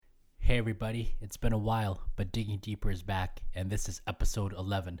Hey everybody, it's been a while, but Digging Deeper is back, and this is episode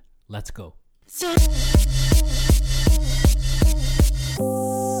 11. Let's go.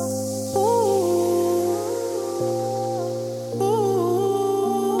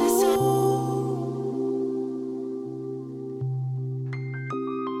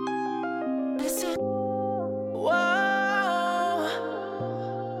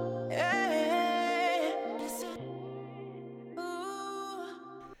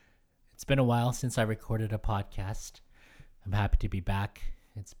 It's been a while since I recorded a podcast. I'm happy to be back.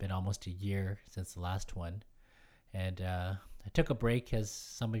 It's been almost a year since the last one. And I took a break, as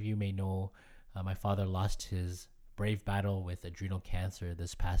some of you may know. My father lost his brave battle with adrenal cancer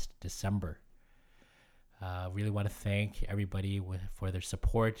this past December. I really want to thank everybody for their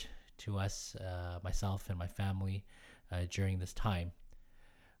support to us, myself and my family, during this time.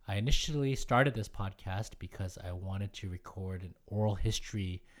 I initially started this podcast because I wanted to record an oral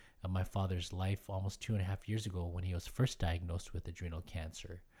history of my father's life almost 2.5 years ago when he was first diagnosed with adrenal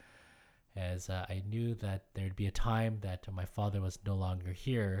cancer. As I knew that there'd be a time that my father was no longer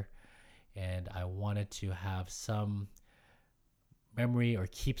here, and I wanted to have some memory or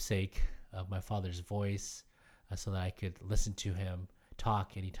keepsake of my father's voice so that I could listen to him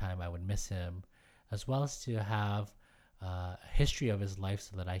talk anytime I would miss him, as well as to have a history of his life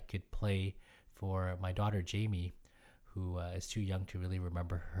so that I could play for my daughter Jamie, who is too young to really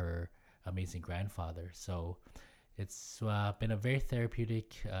remember her amazing grandfather. So it's been a very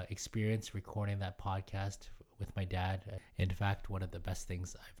therapeutic experience recording that podcast with my dad. In fact, one of the best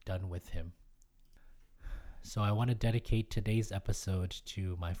things I've done with him. So I want to dedicate today's episode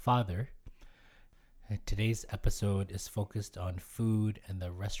to my father. Today's episode is focused on food and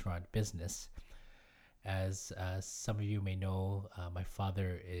the restaurant business. As some of you may know, my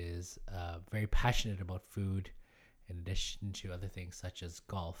father is very passionate about food, in addition to other things such as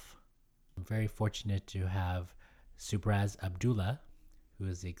golf. I'm very fortunate to have Subraz Abdullah, who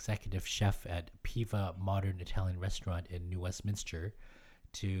is the executive chef at Piva Modern Italian Restaurant in New Westminster,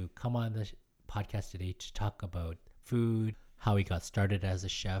 to come on the podcast today to talk about food, how he got started as a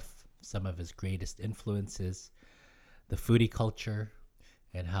chef, some of his greatest influences, the foodie culture,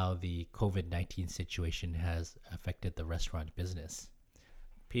 and how the COVID-19 situation has affected the restaurant business.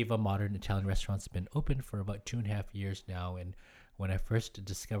 Piva Modern Italian Restaurant's been open for about 2.5 years now, and when I first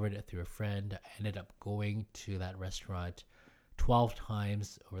discovered it through a friend, I ended up going to that restaurant 12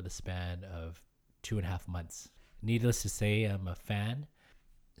 times over the span of 2.5 months. Needless to say, I'm a fan.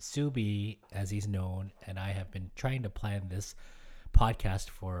 Subi, as he's known, and I have been trying to plan this podcast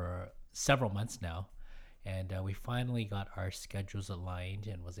for several months now, and we finally got our schedules aligned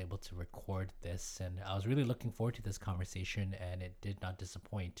and was able to record this. And I was really looking forward to this conversation, and it did not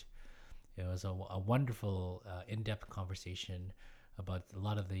disappoint. It was a wonderful, in-depth conversation about a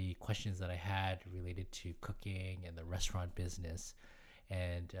lot of the questions that I had related to cooking and the restaurant business.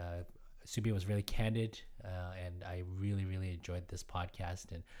 And Subi was really candid, and I really, really enjoyed this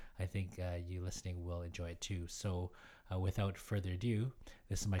podcast. And I think you listening will enjoy it too. So without further ado,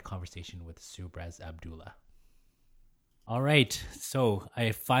 this is my conversation with Subraz Abdullah. All right, so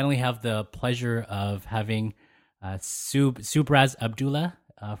I finally have the pleasure of having Subraz Abdullah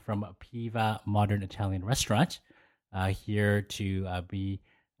from Piva Modern Italian Restaurant here to be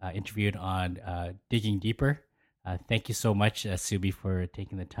interviewed on Digging Deeper. Thank you so much, Subi, for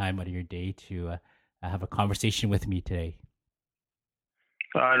taking the time out of your day to have a conversation with me today.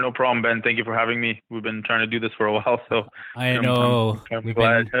 No problem, Ben. Thank you for having me. We've been trying to do this for a while, so I know. I'm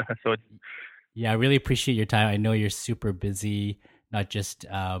glad. Yeah, I really appreciate your time. I know you're super busy, not just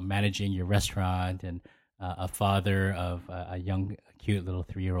managing your restaurant and a father of a young, cute little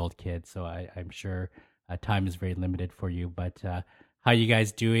 3-year-old kid. So I'm sure time is very limited for you. But how are you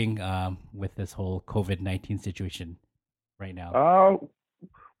guys doing with this whole COVID-19 situation right now?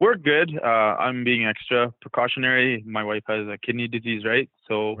 We're good. I'm being extra precautionary. My wife has a kidney disease, right?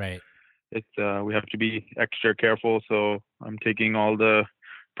 So it's we have to be extra careful. So I'm taking all the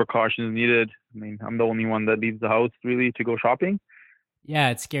precautions needed. I mean, I'm the only one that leaves the house really to go shopping. Yeah,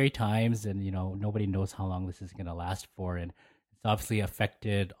 it's scary times, and nobody knows how long this is going to last for, and it's obviously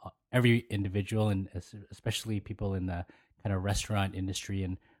affected every individual, and especially people in the kind of restaurant industry.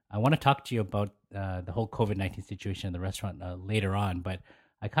 And I want to talk to you about the whole COVID-19 situation in the restaurant later on, but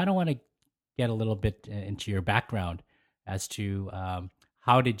I kind of want to get a little bit into your background as to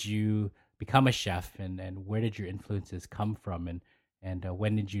how did you become a chef, and where did your influences come from, and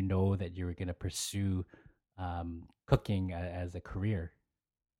when did you know that you were going to pursue cooking as a career?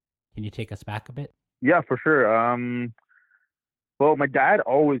 Can you take us back a bit? Yeah, for sure. Well, my dad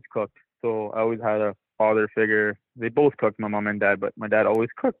always cooked, so I always had a father figure. They both cooked, my mom and dad, but my dad always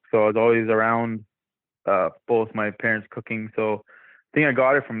cooked, so I was always around both my parents cooking. So I think I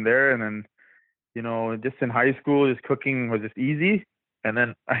got it from there, and then just in high school, just cooking was just easy. And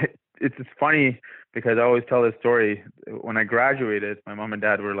then it's just funny because I always tell this story. When I graduated, my mom and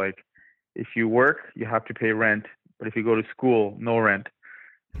dad were like, if you work, you have to pay rent, but if you go to school, no rent.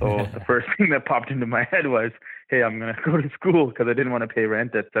 So the first thing that popped into my head was, hey, I'm going to go to school because I didn't want to pay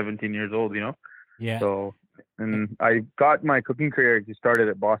rent at 17 years old, Yeah. So, and I got my cooking career. I started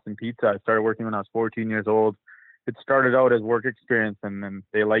at Boston Pizza. I started working when I was 14 years old. It started out as work experience, and then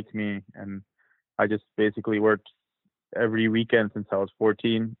they liked me, and I just basically worked every weekend since I was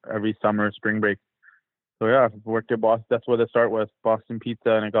 14, every summer, spring break. So yeah, I worked at Boston. That's where the start was, Boston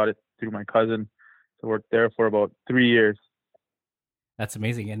Pizza, and I got it through my cousin. So I worked there for about 3 years. That's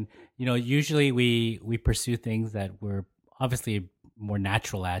amazing. And, usually we pursue things that we're obviously more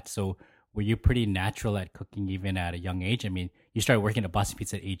natural at. So were you pretty natural at cooking even at a young age? I mean, you started working at Boston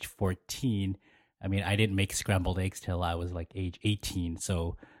Pizza at age 14. I mean, I didn't make scrambled eggs till I was like age 18.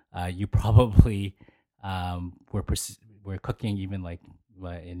 So you probably were cooking even like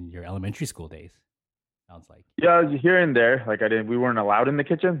in your elementary school days. Sounds like. Yeah, here and there. Like we weren't allowed in the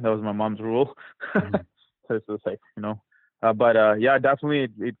kitchen. That was my mom's rule. Mm-hmm. So it's just like, but yeah,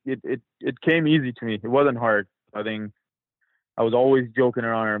 definitely it came easy to me. It wasn't hard. I think I was always joking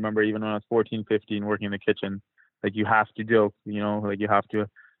around. I remember even when I was 14, 15, working in the kitchen, like you have to joke, like you have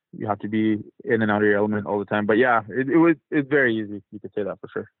to be in and out of your element all the time. But yeah, it's very easy. You could say that for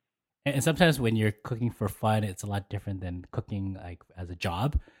sure. And sometimes when you're cooking for fun, it's a lot different than cooking like as a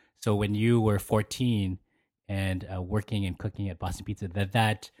job. So when you were 14 and working and cooking at Boston Pizza,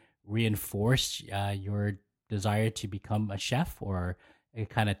 that reinforced your desire to become a chef, or it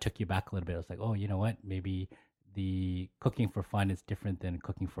kind of took you back a little bit? It was like, oh, you know what? Maybe the cooking for fun is different than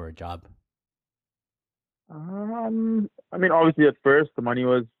cooking for a job. I mean, obviously at first the money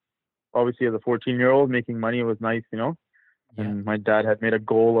was, obviously as a 14-year-old, making money was nice, And my dad had made a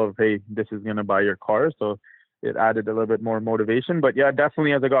goal of, hey, this is going to buy your car. So it added a little bit more motivation. But yeah,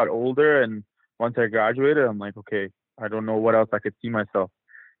 definitely as I got older and once I graduated, I'm like, okay, I don't know what else I could see myself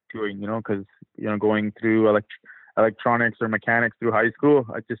doing, because, going through electronics or mechanics through high school,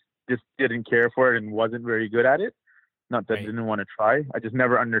 I just didn't care for it and wasn't very good at it. Not that I didn't want to try. I just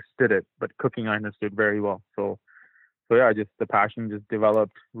never understood it. But cooking, I understood very well. So yeah, the passion just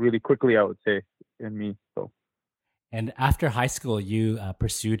developed really quickly, I would say, in me. So. And after high school, you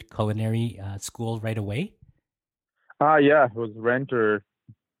pursued culinary school right away? Yeah, it was rent or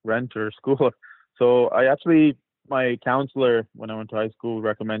school. So my counselor when I went to high school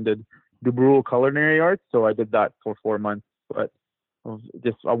recommended DeBrule Culinary Arts. So I did that for 4 months, but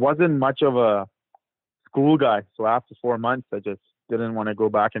I wasn't much of a school guy. So after 4 months, I just didn't want to go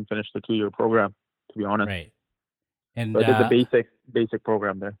back and finish the 2-year program, to be honest. Right. And so I did the basic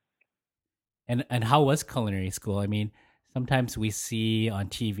program there. And how was culinary school? I mean, sometimes we see on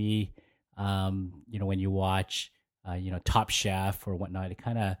TV, when you watch, Top Chef or whatnot, it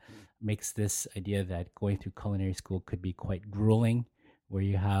kind of makes this idea that going through culinary school could be quite grueling, where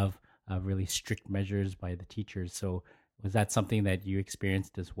you have really strict measures by the teachers. So was that something that you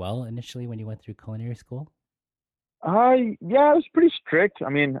experienced as well initially when you went through culinary school? Yeah, it was pretty strict. I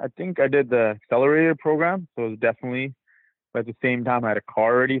mean, I think I did the accelerated program, so it was definitely. But at the same time, I had a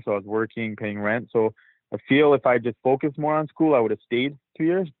car already, so I was working, paying rent. So I feel if I just focused more on school, I would have stayed 2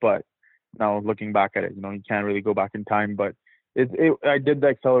 years. But now looking back at it, you can't really go back in time. But I did the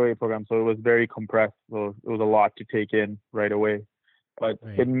accelerated program, so it was very compressed. So it was a lot to take in right away. But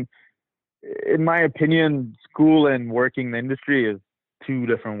in my opinion, school and working in the industry is two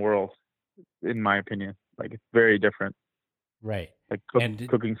different worlds, in my opinion. Like, it's very different. Right. Like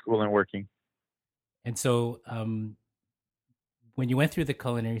cooking school and working. And so when you went through the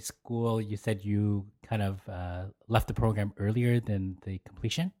culinary school, you said you kind of left the program earlier than the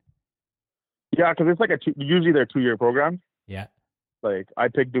completion? Yeah, because it's like usually they're 2-year programs. Yeah. Like, I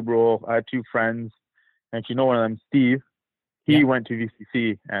picked DeBrule. I had 2 friends. And one of them, Steve, he went to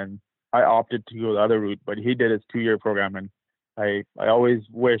VCC, and I opted to go the other route, but he did his 2-year program. And I always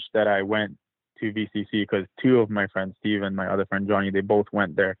wish that I went to VCC because 2 of my friends, Steve and my other friend, Johnny, they both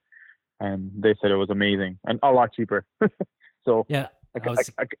went there. And they said it was amazing and a lot cheaper. So yeah,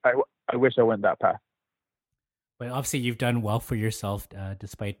 I wish I went that path. But obviously, you've done well for yourself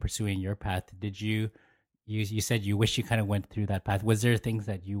despite pursuing your path. Did you said you wish you kind of went through that path? Was there things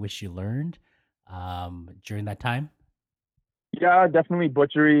that you wish you learned during that time? Yeah, definitely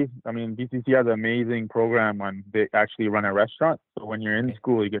butchery. I mean, BCC has an amazing program when they actually run a restaurant. So when you're in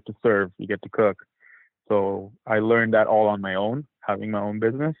school, you get to serve, you get to cook. So I learned that all on my own, having my own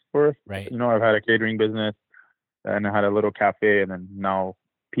business first. Right. I've had a catering business and I had a little cafe and then now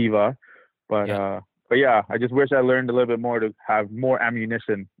Piva. But yeah, I just wish I learned a little bit more to have more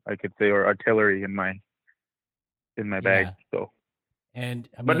ammunition, I could say, or artillery in my bag. So, and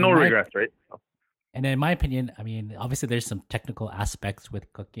I mean, but no regrets, right? And in my opinion, I mean, obviously there's some technical aspects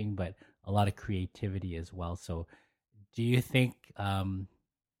with cooking, but a lot of creativity as well. So, do you think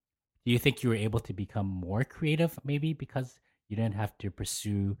you were able to become more creative, maybe because you didn't have to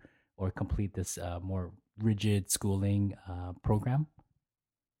pursue or complete this more rigid schooling program?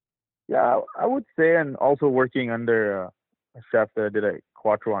 Yeah, I would say, and also working under a chef that did a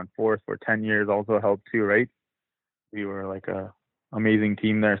Quattro on Fourth for 10 years also helped too, right? We were like a amazing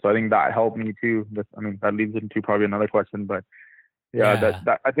team there, so I think that helped me too. I mean, that leads into probably another question, but yeah,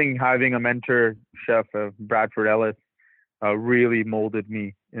 that I think having a mentor chef, Bradford Ellis, really molded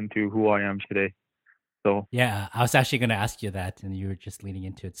me into who I am today. So yeah, I was actually going to ask you that, and you were just leading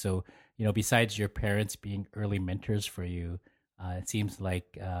into it. So, besides your parents being early mentors for you, it seems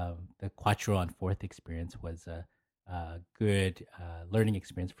like the Quattro on Fourth experience was a good learning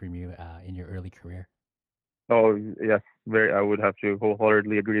experience for you in your early career. Oh yes, very. I would have to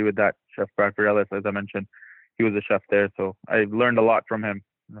wholeheartedly agree with that. Chef Bradford Ellis, as I mentioned, he was a chef there, so I learned a lot from him.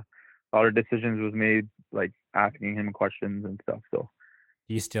 A lot of decisions was made, like asking him questions and stuff. So,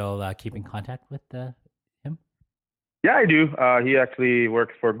 do you still keep in contact with him? Yeah, I do. He actually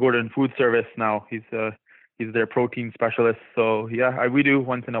works for Gordon Food Service now. He's their protein specialist. So yeah, we do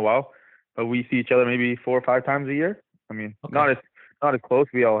once in a while, but we see each other maybe 4 or 5 times a year. I mean, okay. not as close.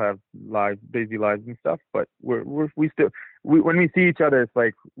 We all have busy lives and stuff, but we still when we see each other, it's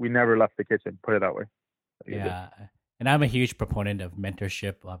like we never left the kitchen. Put it that way. Yeah, and I'm a huge proponent of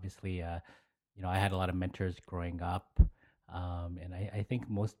mentorship. Obviously, I had a lot of mentors growing up, and I think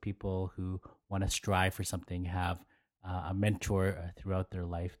most people who want to strive for something have a mentor throughout their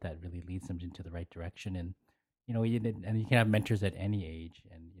life that really leads them into the right direction. And you can have mentors at any age.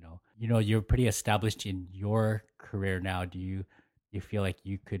 And you're pretty established in your career now. Do you feel like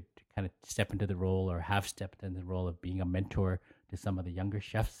you could kind of step into the role or have stepped into the role of being a mentor to some of the younger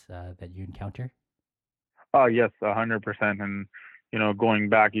chefs that you encounter? Oh yes, 100%. And going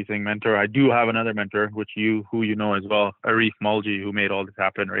back, you saying mentor, I do have another mentor, who you know as well, Arif Malji, who made all this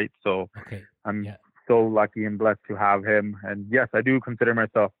happen, right? So I'm so lucky and blessed to have him. And yes, I do consider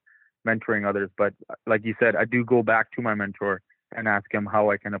myself mentoring others, but like you said, I do go back to my mentor and ask him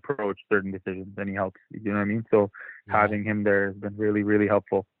how I can approach certain decisions, and he helps. You know what I mean? So having him there has been really, really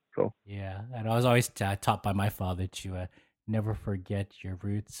helpful. So yeah, and I was always taught by my father to never forget your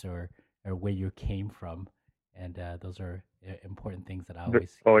roots or where you came from, and those are important things that I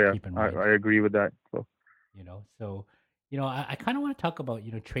always keep in mind. I agree with that. So I kind of want to talk about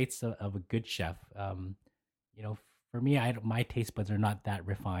traits of a good chef. For me, my taste buds are not that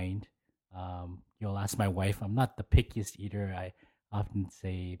refined. You'll ask my wife. I'm not the pickiest eater. I often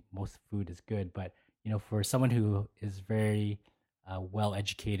say most food is good, but for someone who is very well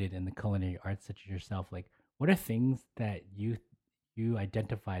educated in the culinary arts, such as yourself, like what are things that you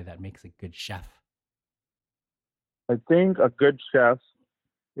identify that makes a good chef? I think a good chef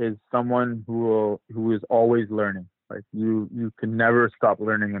is someone who is always learning. Like you can never stop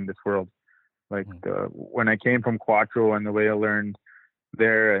learning in this world. Like when I came from Quattro and the way I learned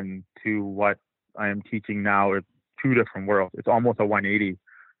there and to what I am teaching now, it's two different worlds. It's almost a 180.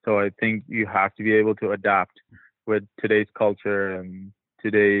 So I think you have to be able to adapt with today's culture and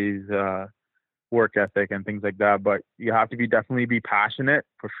today's work ethic and things like that. But you have to definitely be passionate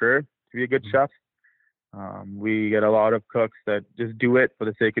for sure to be a good chef. We get a lot of cooks that just do it for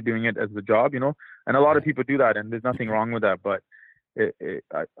the sake of doing it as a job, and a lot of people do that, and there's nothing wrong with that. But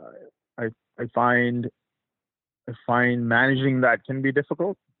I find managing that can be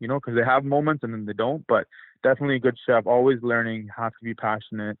difficult, because they have moments and then they don't. But definitely a good chef, always learning, have to be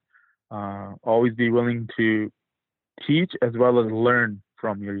passionate, always be willing to teach as well as learn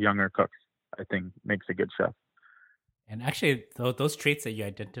from your younger cooks. I think makes a good chef. And actually, those traits that you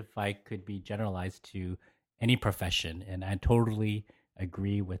identify could be generalized to any profession. And I totally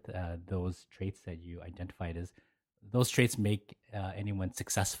agree with those traits that you identified as those traits make anyone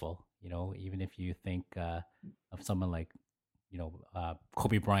successful. Even if you think of someone like,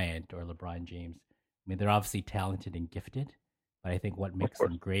 Kobe Bryant or LeBron James. I mean, they're obviously talented and gifted, but I think what makes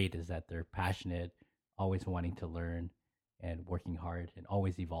them great is that they're passionate, always wanting to learn and working hard and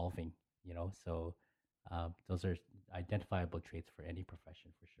always evolving, so those are identifiable traits for any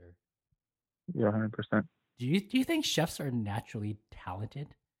profession for sure. Yeah, 100%. Do you think chefs are naturally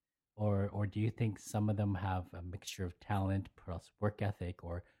talented, or do you think some of them have a mixture of talent plus work ethic,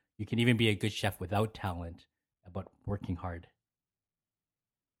 or you can even be a good chef without talent, but working hard?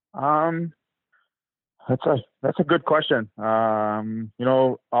 That's a good question.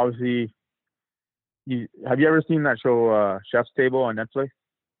 Obviously, have you ever seen that show, Chef's Table on Netflix?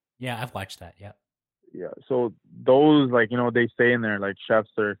 Yeah, I've watched that. Yeah. Yeah. So those, like, they say in there, like, chefs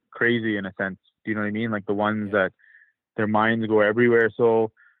are crazy in a sense. Do you know what I mean? Like the ones that their minds go everywhere.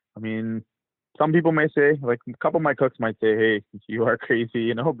 So, I mean, some people may say, like a couple of my cooks might say, "Hey, you are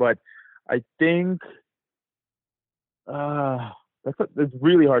crazy," but I think that's a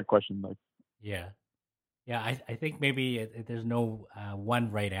really hard question. Like, yeah. I think maybe there's no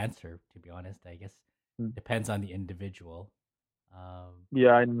one right answer. To be honest, I guess depends on the individual.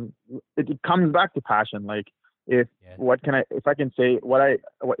 Yeah, and it comes back to passion. Like, if I can say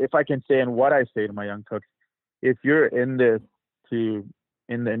and what I say to my young cooks, if you're in the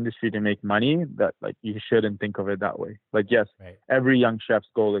industry to make money, that, like, you shouldn't think of it that way. Like, yes, every young chef's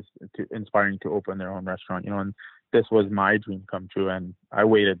goal is inspiring to open their own restaurant. And this was my dream come true, and I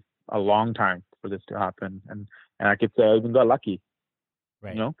waited a long time for this to happen, and I could say I even got lucky.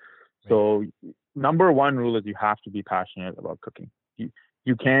 Right. So number one rule is you have to be passionate about cooking.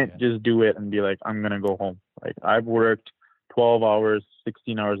 You can't just do it and be like, I'm gonna go home. Like, I've worked 12 hours,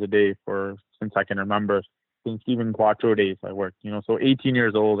 16 hours a day since I can remember, since even Quattro days I worked. So 18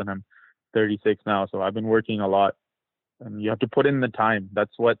 years old, and I'm 36 now. So I've been working a lot, and you have to put in the time.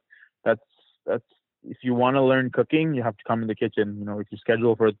 That's if you want to learn cooking, you have to come in the kitchen. If you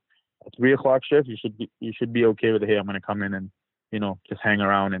schedule for a 3 o'clock shift, you should be okay with, hey, I'm gonna come in and just hang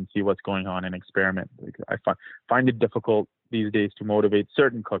around and see what's going on and experiment. Like, I find it difficult these days to motivate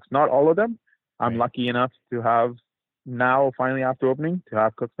certain cooks. Not all of them. I'm lucky enough to have now, finally after opening, to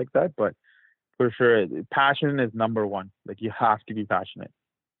have cooks like that. But for sure, passion is number one. Like, you have to be passionate.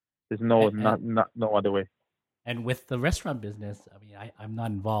 There's no other way. And with the restaurant business, I mean, I'm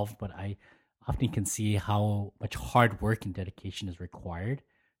not involved, but I often can see how much hard work and dedication is required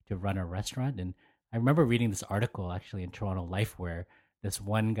to run a restaurant. And I remember reading this article actually in Toronto Life where this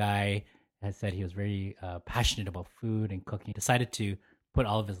one guy has said he was very passionate about food and cooking. He decided to put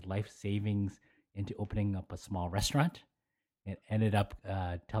all of his life savings into opening up a small restaurant. It ended up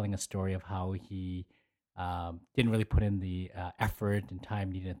telling a story of how he didn't really put in the effort and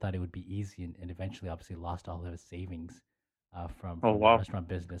time needed and thought it would be easy, and eventually obviously lost all of his savings from the restaurant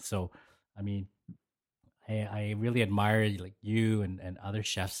business. So, I mean, I really admire like you and other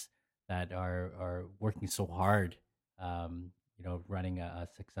chefs that are working so hard, running a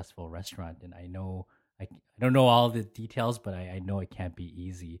successful restaurant. And I know I don't know all the details, but I know it can't be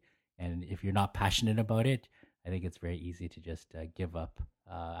easy. And if you're not passionate about it, I think it's very easy to just give up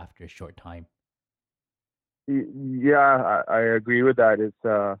after a short time. Yeah, I agree with that. It's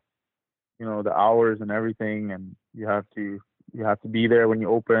the hours and everything, and you have to be there when you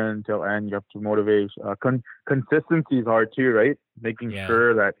open till end. You have to motivate. Consistency is hard too, right? Making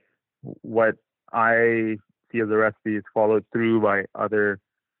sure that what I see as a recipe is followed through by other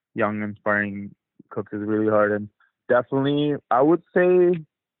young, inspiring cooks is really hard. And definitely, I would say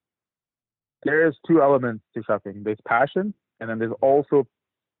there's two elements to chefing. There's passion, and then there's also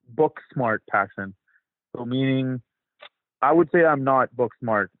book smart passion. So meaning, I would say I'm not book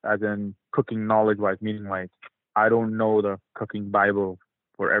smart as in cooking knowledge wise, meaning like I don't know the cooking Bible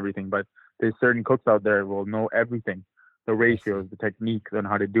for everything, but there's certain cooks out there who will know everything, the ratios, the techniques, and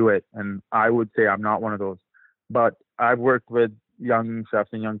how to do it. And I would say I'm not one of those. But I've worked with young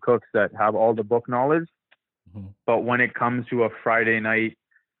chefs and young cooks that have all the book knowledge. Mm-hmm. But when it comes to a Friday night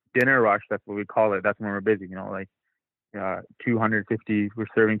dinner rush, that's what we call it. That's when we're busy, 250, we're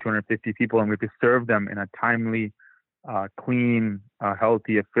serving 250 people, and we have to serve them in a timely, clean,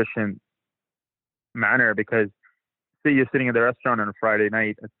 healthy, efficient manner. Because say you're sitting at the restaurant on a Friday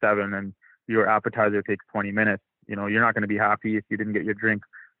night at 7 and your appetizer takes 20 minutes, you're not going to be happy if you didn't get your drink.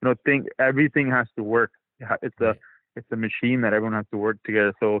 Everything has to work. It's a machine that everyone has to work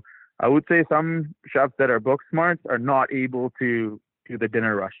together. So I would say some chefs that are book smart are not able to do the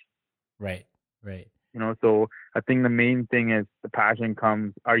dinner rush. Right. So I think the main thing is the passion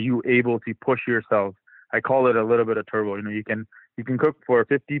comes. Are you able to push yourself? I call it a little bit of turbo. You can cook for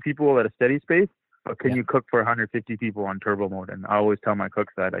 50 people at a steady space, but can you cook for 150 people on turbo mode? And I always tell my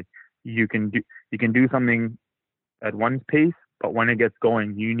cooks that you can do something at one pace, but when it gets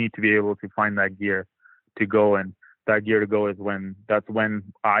going, you need to be able to find that gear to go. And that gear to go is when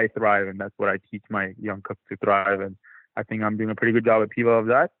I thrive, and that's what I teach my young cooks to thrive. And I think I'm doing a pretty good job at Piva of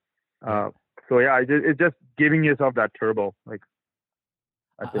that. So yeah, it's just giving yourself that turbo. Like,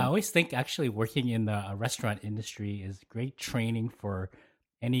 I always think actually working in the restaurant industry is great training for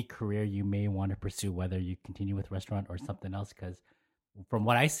any career you may want to pursue, whether you continue with restaurant or something else. Because from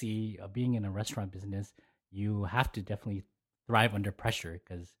what I see, being in a restaurant business, you have to definitely thrive under pressure,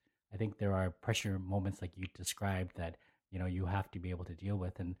 because I think there are pressure moments like you described that you have to be able to deal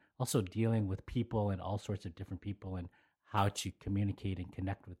with, and also dealing with people and all sorts of different people and how to communicate and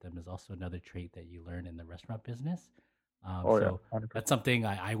connect with them is also another trait that you learn in the restaurant business. Oh yeah, So 100%. that's something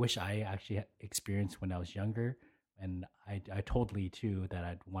I wish I actually experienced when I was younger, and I told Lee too that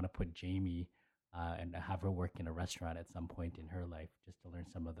I'd want to put Jamie and have her work in a restaurant at some point in her life, just to learn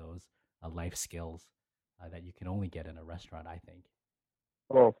some of those life skills that you can only get in a restaurant, I think.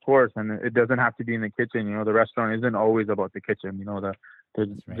 Oh, of course, and it doesn't have to be in the kitchen. The restaurant isn't always about the kitchen. The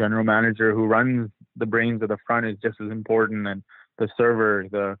Right. general manager who runs the brains of the front is just as important, and the server,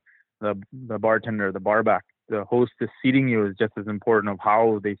 the bartender, the barback, the host is seating you is just as important of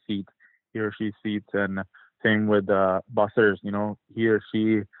how they seat, he or she seats, and same with bussers. He or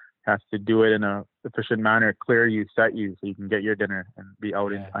she has to do it in a efficient manner, clear you, set you, so you can get your dinner and be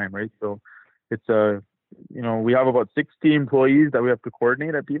out in time, right? So it's we have about 60 employees that we have to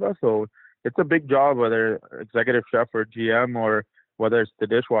coordinate at Piva. So it's a big job, whether executive chef or GM or whether it's the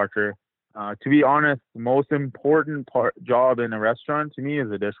dishwasher. To be honest, the most important job in a restaurant to me is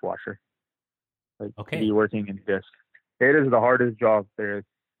the dishwasher. To be working in dish. It is the hardest job there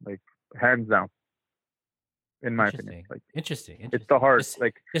is, hands down, in my opinion. Interesting. It's the hardest.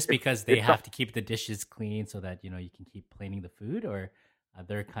 Just because they have to keep the dishes clean so that you can keep planing the food, or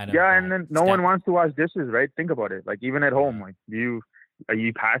they're kind of and then no one wants to wash dishes, right? Think about it. Even at home,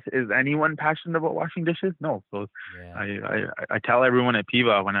 is anyone passionate about washing dishes? No. So I tell everyone at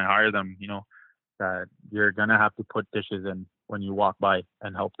Piva when I hire them, that you're gonna have to put dishes in when you walk by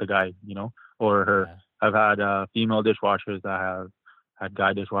and help the guy, or her. I've had female dishwashers. I have had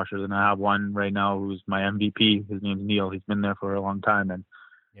guy dishwashers, and I have one right now who's my MVP. His name's Neil. He's been there for a long time, and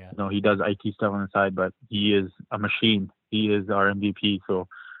he does IT stuff on the side, but he is a machine. He is our MVP. So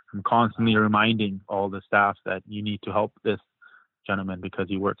I'm constantly reminding all the staff that you need to help this gentleman because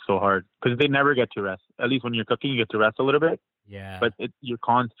he works so hard. Because they never get to rest. At least when you're cooking, you get to rest a little bit. Yeah. But you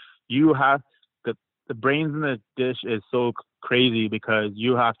have the brains in the dish is so crazy because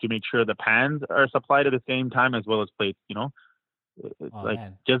you have to make sure the pans are supplied at the same time as well as plates.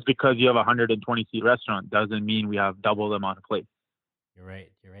 Just because you have a 120 seat restaurant doesn't mean we have double the amount of plates. You're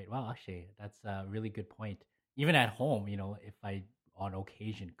right. Well, actually, that's a really good point. Even at home, if I on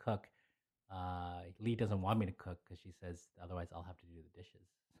occasion cook, Lee doesn't want me to cook because she says otherwise I'll have to do the dishes.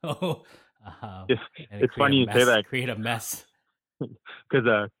 So it's funny you say that. Create a mess.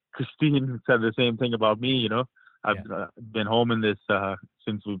 Because Christine said the same thing about me. I've been home in this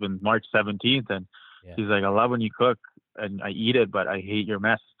since we've been March 17th, and she's like, I love when you cook and I eat it, but I hate your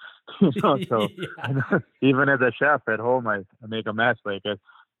mess. So even as a chef at home, I make a mess. It's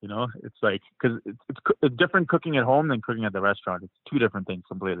because it's different cooking at home than cooking at the restaurant. It's two different things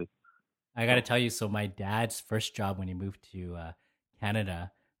completely. I got to tell you, so my dad's first job when he moved to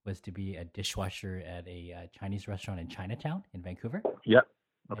Canada was to be a dishwasher at a Chinese restaurant in Chinatown in Vancouver. Yep.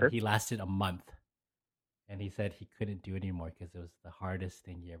 Okay. And he lasted a month, and he said he couldn't do it anymore because it was the hardest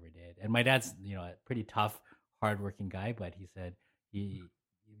thing he ever did. And my dad's, a pretty tough, hardworking guy, but he said he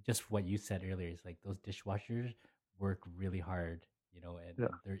just what you said earlier is like those dishwashers work really hard, and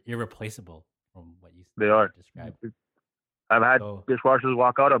they're irreplaceable from what you described. I've had dishwashers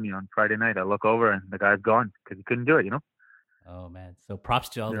walk out on me on Friday night. I look over and the guy's gone because he couldn't do it, Oh man! So props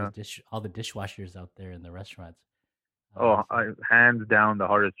to all the dishwashers out there in the restaurants. Hands down the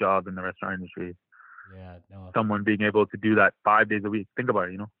hardest job in the restaurant industry. Yeah, no. Someone being able to do that 5 days a week. Think about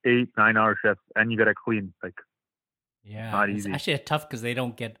it, 8-9 hour shifts, and you gotta clean. Not easy. It's actually tough because they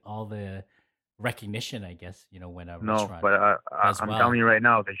don't get all the recognition, I guess. When a restaurant. No, but I'm telling you right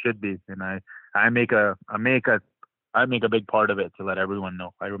now, they should be, and I make a big part of it to let everyone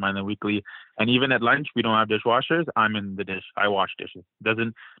know. I remind them weekly, and even at lunch, we don't have dishwashers. I'm in the dish. I wash dishes.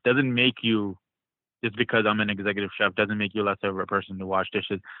 Doesn't make you, just because I'm an executive chef, doesn't make you less of a person to wash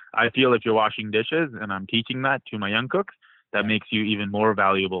dishes. I feel if you're washing dishes, and I'm teaching that to my young cooks, that makes you even more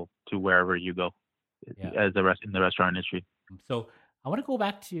valuable to wherever you go, in the restaurant industry. So I want to go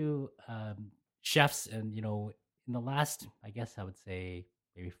back to chefs, and in the last, I guess I would say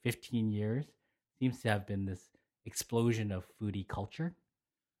maybe 15 years, seems to have been this explosion of foodie culture.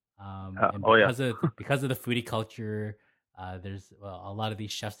 Because of the foodie culture, there's a lot of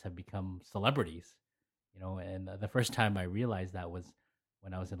these chefs have become celebrities. And the first time I realized that was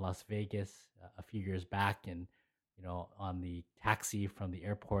when I was in Las Vegas a few years back, and on the taxi from the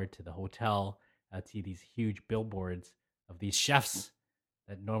airport to the hotel, I'd see these huge billboards of these chefs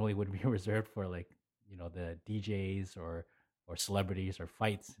that normally would be reserved for the DJs or celebrities or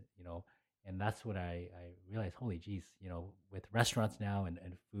fights, And that's what I realized. Holy geez, with restaurants now and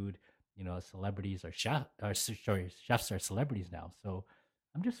food, celebrities are chefs are celebrities now. So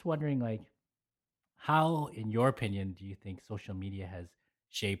I'm just wondering, like, how, in your opinion, do you think social media has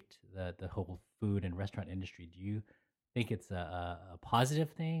shaped the whole food and restaurant industry? Do you think it's a positive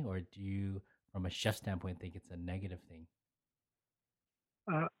thing, or do you, from a chef standpoint, think it's a negative thing?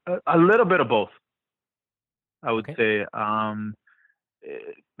 A little bit of both, I would Okay. say,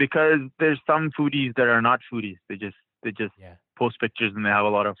 because there's some foodies that are not foodies. They just Yeah. post pictures and they have a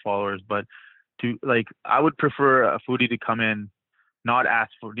lot of followers. But to like, I would prefer a foodie to come in, not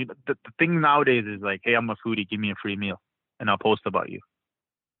ask for. The thing nowadays is like, hey, I'm a foodie, give me a free meal, and I'll post about you.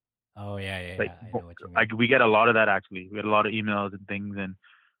 Oh yeah, yeah, Like, yeah. I know what you like mean. we get a lot of that actually. We get a lot of emails and things, and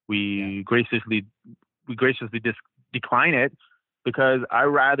Yeah. we graciously we graciously decline it because I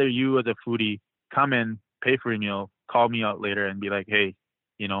rather you as a foodie come in, pay for a meal, call me out later, and be like, hey,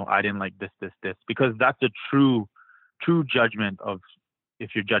 I didn't like this, because that's a true judgment of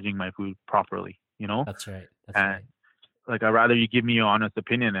if you're judging my food properly, That's right. That's and right. like I'd rather you give me your honest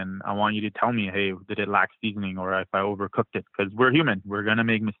opinion, and I want you to tell me, hey, did it lack seasoning or if I overcooked it? Because we're human, we're gonna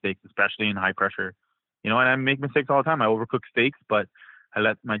make mistakes, especially in high pressure. And I make mistakes all the time. I overcook steaks, but I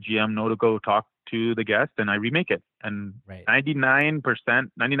let my GM know to go talk to the guest, and I remake it. And Right.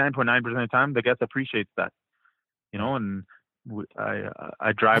 99.9% of the time, the guest appreciates that. Right. And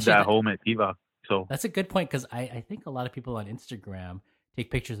I drive Actually, that home at Viva. So that's a good point, because I think a lot of people on Instagram take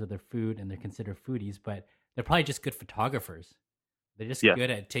pictures of their food and they're considered foodies, but they're probably just good photographers. They're just yes, good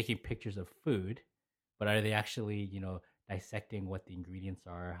at taking pictures of food, but are they actually, dissecting what the ingredients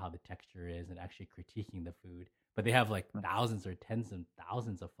are, how the texture is, and actually critiquing the food? But they have like thousands or tens of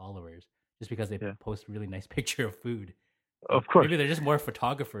thousands of followers just because they yeah, post really nice picture of food. of So course. maybe they're just more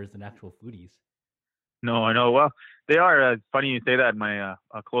photographers than actual foodies. No, I know. Well, they are. It's funny you say that.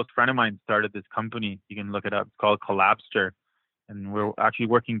 A close friend of mine started this company. You can look it up. It's called Collabster, and we're Right. actually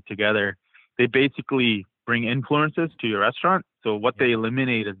working together. They basically bring influencers to your restaurant. So what Yeah, they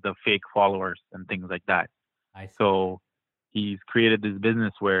eliminate is the fake followers and things like that. I see. So he's created this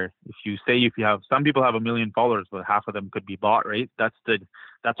business where if you have some people have 1 million followers, but half of them could be bought, right?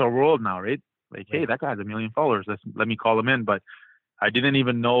 That's our world now, right? Like, hey, Right. that guy has 1 million followers. Let me call him in. But I didn't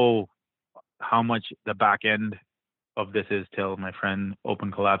even know how much the back end of this is till my friend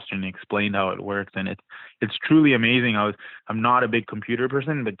opened Collabster and explained how it works, and it's truly amazing. I'm not a big computer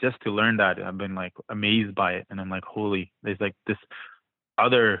person, but just to learn that, I've been like amazed by it, and I'm like, holy,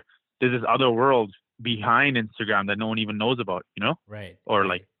 other there's this other world behind Instagram that no one even knows about, Right. or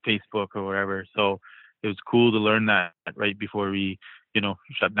like Right. Facebook or whatever. So it was cool to learn that right before we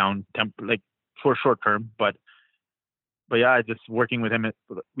shut down like for short term, but yeah, just working with him.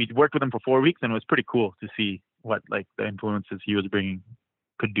 We worked with him for 4 weeks, and it was pretty cool to see what like the influences he was bringing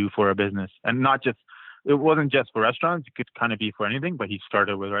could do for a business, and not just. It wasn't just for restaurants; it could kind of be for anything. But he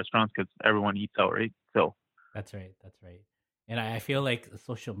started with restaurants because everyone eats out, right? So That's right. That's right. And I feel like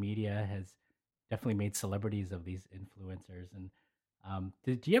social media has definitely made celebrities of these influencers. And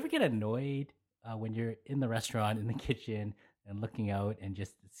do you ever get annoyed when you're in the restaurant, in the kitchen, and looking out and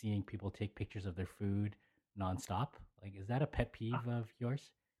just seeing people take pictures of their food nonstop? Like, is that a pet peeve of yours?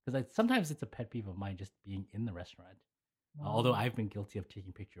 Because sometimes it's a pet peeve of mine just being in the restaurant. Although I've been guilty of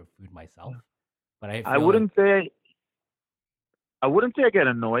taking picture of food myself, but I I feel like, wouldn't say I wouldn't say I get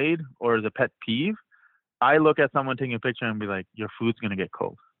annoyed or as a pet peeve. I look at someone taking a picture and be like, "Your food's gonna get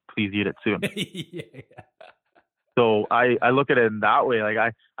cold. Please eat it soon." yeah, yeah, So I look at it in that way.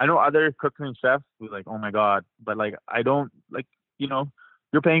 Like I know other cooks and chefs who like, oh my god, but like I don't like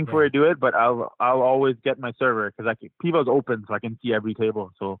you're paying for yeah, it, do it. But I'll always get my server because Pivo's open so I can see every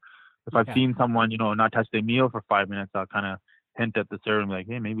table. So if I've yeah. seen someone not touch their meal for 5 minutes, I'll kind of hint at the server and be like,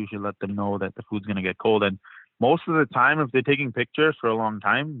 hey, maybe we should let them know that the food's gonna get cold. And most of the time, if they're taking pictures for a long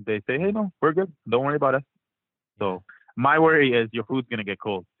time, they say, hey, no, we're good. Don't worry about it. Yeah. So my Yeah. worry is your food's gonna get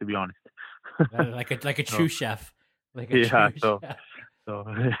cold, to be honest. Like a So true chef, like a yeah, true so chef. so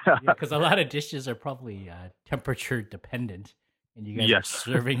Yeah, because a lot of dishes are probably temperature dependent, and you guys are yes,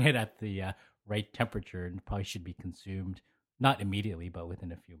 serving it at the right temperature, and probably should be consumed not immediately, but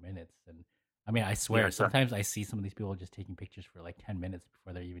within a few minutes. And I mean, I yeah, swear, exactly. sometimes I see some of these people just taking pictures for like 10 minutes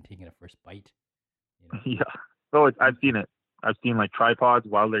before they're even taking a first bite. You know? Yeah. So I've Mm. seen it. I've seen like tripods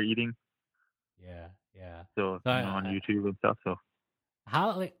while they're eating, Yeah, yeah. so So on YouTube and stuff. So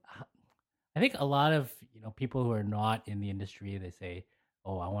how like I think a lot of people who are not in the industry, they say,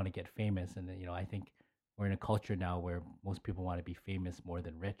 "Oh, I want to get famous," and then, I think we're in a culture now where most people want to be famous more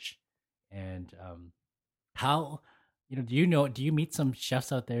than rich. And how do you meet some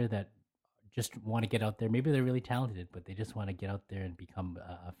chefs out there that just want to get out there. Maybe they're really talented, but they just want to get out there and become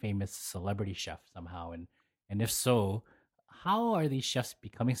a famous celebrity chef somehow. And if so, how are these chefs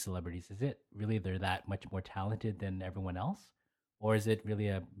becoming celebrities? Is it really they're that much more talented than everyone else, or is it really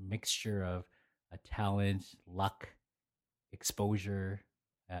a mixture of a talent, luck, exposure,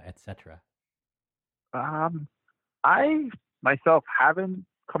 etc.? I myself haven't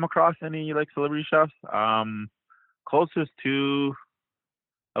come across any like celebrity chefs. Closest to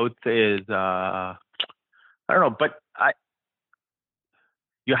I would say is I don't know, but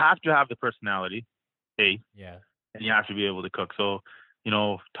you have to have the personality, Yeah. And you have to be able to cook. So,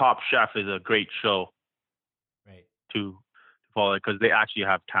 Top Chef is a great show, right, to follow because they actually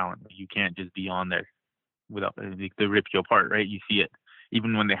have talent. You can't just be on there without they rip you apart, right? You see it.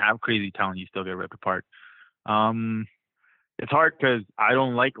 Even when they have crazy talent, you still get ripped apart. It's hard because I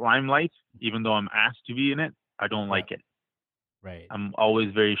don't like limelight, even though I'm asked to be in it. I don't like it. Right. I'm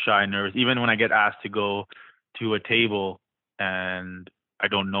always very shy and nervous. Even when I get asked to go to a table and I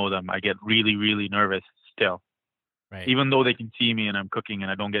don't know them, I get really, really nervous still. Right. Even though they can see me and I'm cooking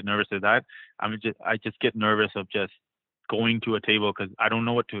and I don't get nervous at that, I just get nervous of just going to a table because I don't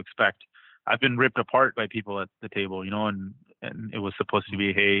know what to expect. I've been ripped apart by people at the table, and it was supposed to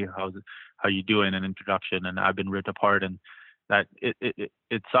be, hey, how you doing, an introduction, and I've been ripped apart, and that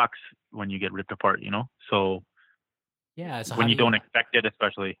it sucks when you get ripped apart, So yeah, so when you don't expect it,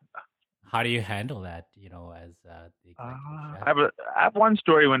 especially. How do you handle that, as the executive chef? I have one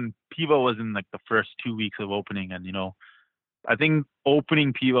story when Piva was in like the first 2 weeks of opening, and I think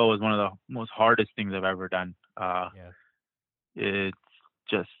opening Piva was one of the most hardest things I've ever done. It's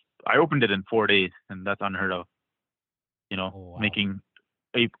just I opened it in 4 days, and that's unheard of. Oh, wow. Making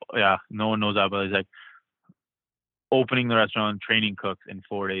no one knows that, but it's like opening the restaurant, training cooks in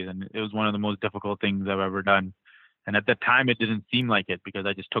 4 days, and it was one of the most difficult things I've ever done. And at the time, it didn't seem like it because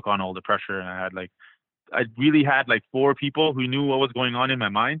I just took on all the pressure, and I really had like 4 people who knew what was going on in my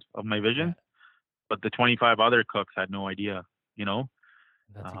mind of my vision, but the 25 other cooks had no idea.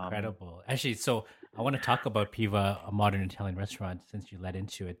 That's incredible. Actually, so I want to talk about Piva, a modern Italian restaurant, since you led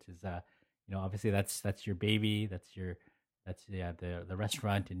into it. Is obviously that's your baby. That's the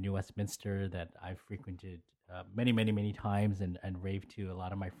restaurant in New Westminster that I've frequented many times and raved to a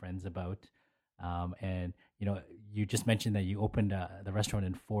lot of my friends about. And you just mentioned that you opened the restaurant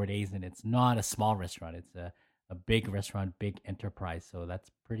in 4 days, and it's not a small restaurant. It's a big restaurant, big enterprise. So that's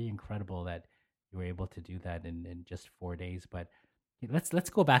pretty incredible that you were able to do that in just 4 days. But let's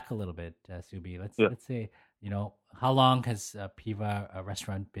go back a little bit, Subi. Let's say, how long has Piva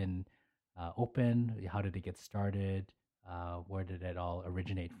restaurant been open? How did it get started? Where did it all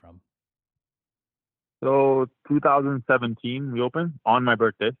originate from? So 2017, we opened on my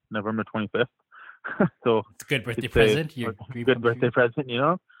birthday, November 25th. So it's a good birthday present. Good birthday present,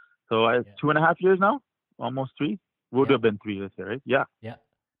 So I have 2.5 years now, almost 3. Would have been 3 this year, right? Yeah.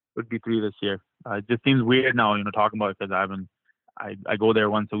 Would be 3 this year. It just seems weird now, talking about it because I go there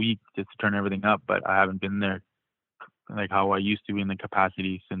once a week just to turn everything up, but I haven't been there like how I used to be in the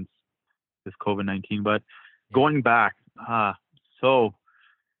capacity since this COVID-19. But going back, so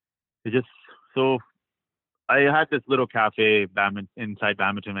I had this little cafe inside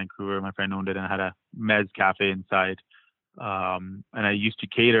Badminton, Vancouver. My friend owned it, and I had a mezz cafe inside. And I used to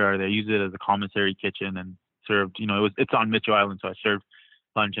cater. I used it as a commissary kitchen and served. It's on Mitchell Island, so I served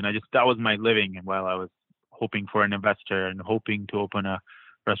lunch, and that was my living. And while I was hoping for an investor and hoping to open a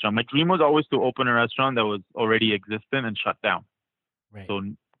restaurant, my dream was always to open a restaurant that was already existent and shut down. Right. So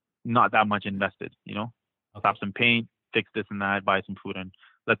not that much invested. Slap some paint, fix this and that, buy some food, and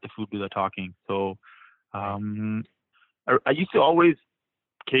let the food do the talking. So. I used to always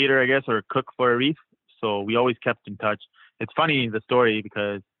cater, I guess, or cook for Arif. So we always kept in touch. It's funny, the story,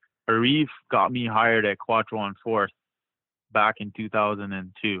 because Arif got me hired at Quattro on 4th back in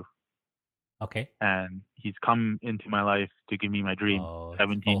 2002. Okay. And he's come into my life to give me my dream.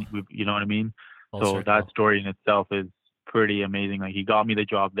 17, you know what I mean? So circle. That story in itself is pretty amazing. Like, he got me the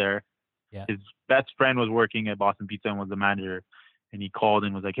job there. Yeah. His best friend was working at Boston Pizza and was the manager. And he called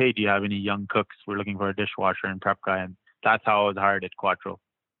and was like, hey, do you have any young cooks? We're looking for a dishwasher and prep guy. And that's how I was hired at Quattro.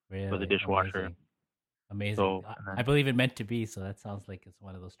 Really? Was a dishwasher. Amazing. So, I believe it meant to be. So that sounds like it's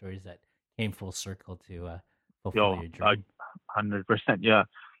one of those stories that came full circle to fulfill your dream. 100%, yeah.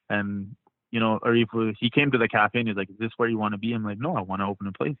 And, Arif, he came to the cafe and he's like, is this where you want to be? I'm like, no, I want to open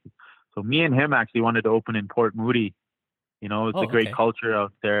a place. So me and him actually wanted to open in Port Moody. It's a great culture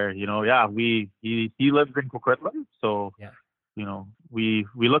out there. He lives in Coquitlam. So, we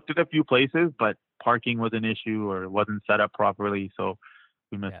looked at a few places, but parking was an issue or it wasn't set up properly. So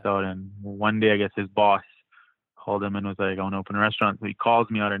we missed out. And one day, I guess his boss called him and was like, I want to open a restaurant. So he calls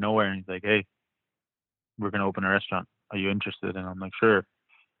me out of nowhere and he's like, hey, we're going to open a restaurant. Are you interested? And I'm like, sure.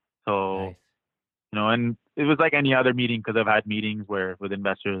 So, Nice. And it was like any other meeting, because I've had meetings where with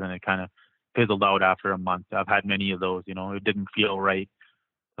investors and it kind of fizzled out after a month. I've had many of those, it didn't feel right.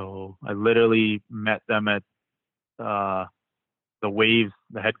 So I literally met them at the Waves,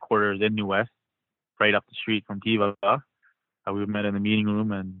 the headquarters in New West, right up the street from Tiva. We met in the meeting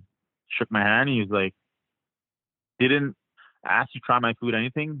room and shook my hand. He was like, didn't ask to try my food,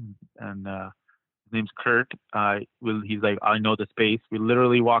 anything. And his name's Kurt. He's like, I know the space. We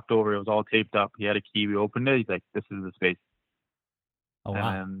literally walked over. It was all taped up. He had a key. We opened it. He's like, this is the space. Oh,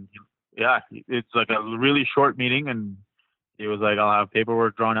 wow. And yeah, it's like a really short meeting. And he was like, I'll have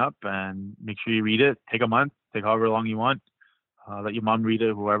paperwork drawn up and make sure you read it. Take a month. Take however long you want. Let your mom read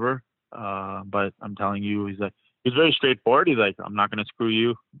it, whoever. But I'm telling you, he's very straightforward. He's like, I'm not going to screw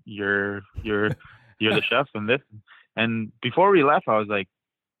you. You're the chef and this. And before we left, I was like,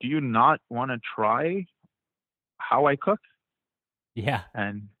 do you not want to try how I cook? Yeah.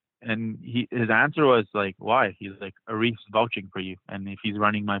 And his answer was like, why? He's like, Arif's vouching for you. And if he's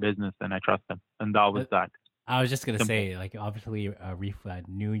running my business, then I trust him. And that was that. I was just going to say, like, obviously Arif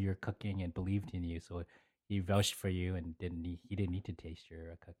knew your cooking and believed in you. So he vouched for you and he didn't need to taste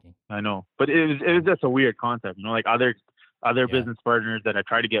your cooking. I know, but it was just a weird concept, like other business partners that I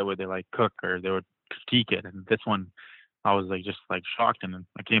try to get with, they like cook or they would critique it, and this one, I was like just like shocked. And then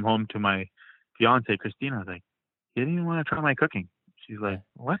I came home to my fiance Christina. I was like, "You didn't even want to try my cooking." She's like,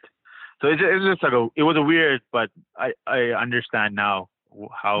 "What?" So it's just like it was a weird, but I understand now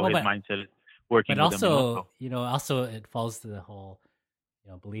how his mindset is working. But with also, him, also it falls to the whole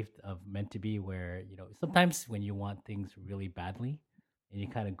belief of meant to be, where sometimes when you want things really badly and you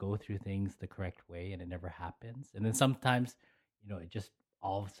kind of go through things the correct way and it never happens, and then sometimes it just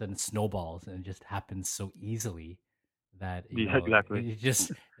all of a sudden snowballs and it just happens so easily that exactly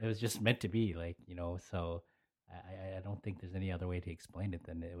it was just meant to be, like so I don't think there's any other way to explain it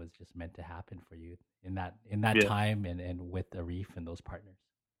than it was just meant to happen for you in that time and with Arif and those partners.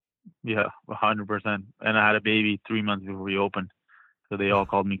 Yeah, 100%. And I had a baby 3 months before we opened. So they all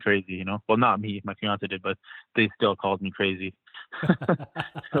called me crazy, Well, not me, my fiance did, but they still called me crazy.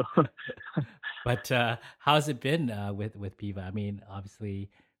 But how's it been with Piva? I mean, obviously,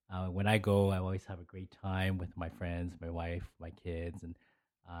 when I go, I always have a great time with my friends, my wife, my kids, and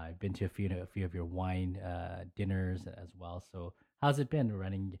I've been to a few of your wine dinners as well. So how's it been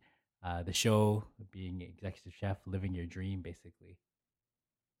running the show, being executive chef, living your dream, basically?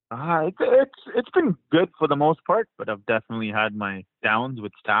 It's been good for the most part, but I've definitely had my downs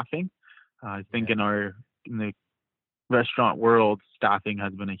with staffing. I think in the restaurant world, staffing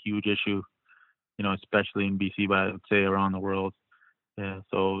has been a huge issue, especially in BC, but I would say around the world. Yeah,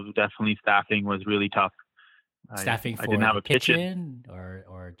 so definitely staffing was really tough. Staffing for I didn't have a kitchen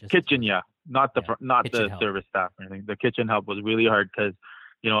or just kitchen, not the help. Service staff or anything. The kitchen help was really hard because,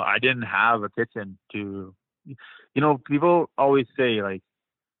 I didn't have a kitchen to, people always say like,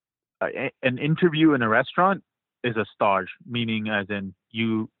 an interview in a restaurant is a stage, meaning as in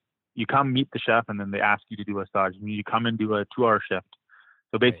you come meet the chef and then they ask you to do a stage. You come and do a 2-hour shift.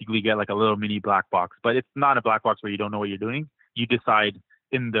 So basically you get like a little mini black box, but it's not a black box where you don't know what you're doing. You decide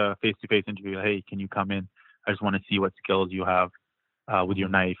in the face-to-face interview, hey, can you come in? I just want to see what skills you have with your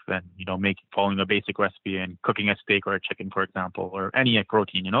knife and, following a basic recipe and cooking a steak or a chicken, for example, or any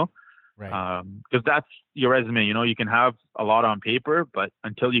protein, Right. Because that's your resume. You can have a lot on paper, but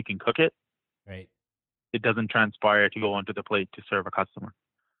until you can cook it, right, it doesn't transpire to go onto the plate to serve a customer.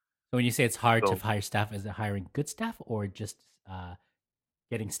 So when you say it's hard to hire staff, is it hiring good staff or just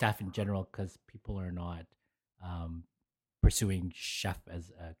getting staff in general because people are not pursuing chef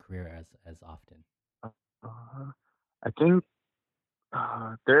as a career as often? I think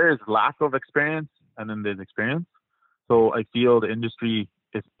there is lack of experience and then there's experience. So I feel the industry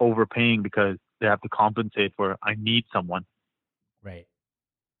is overpaying because they have to compensate for, I need someone. Right.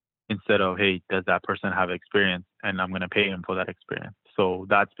 Instead of, hey, does that person have experience? And I'm going to pay him for that experience. So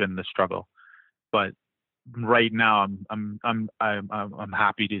that's been the struggle. But right now, I'm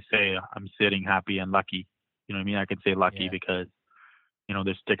happy to say I'm sitting happy and lucky. You know what I mean? I can say lucky because,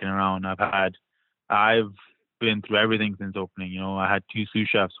 they're sticking around. I've been through everything since opening. I had 2 sous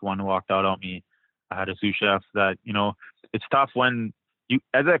chefs. One walked out on me. I had a sous chef that, it's tough when you,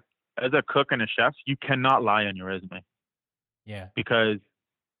 as a cook and a chef, you cannot lie on your resume. Yeah. Because,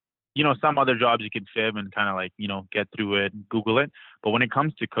 some other jobs you can fib and kind of like, get through it, Google it. But when it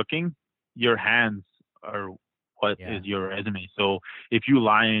comes to cooking, your hands are what is your resume. So if you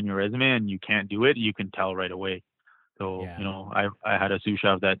lie in your resume and you can't do it, you can tell right away. So, I had a sous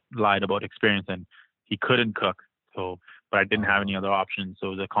chef that lied about experience and he couldn't cook. So, but I didn't have any other options. So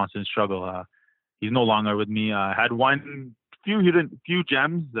it was a constant struggle. He's no longer with me. I had few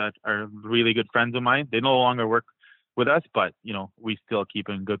gems that are really good friends of mine. They no longer work with us, but we still keep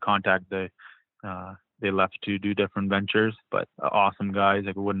in good contact. They left to do different ventures, but awesome guys.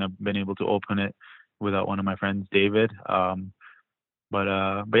 Like, I wouldn't have been able to open it without one of my friends, David. But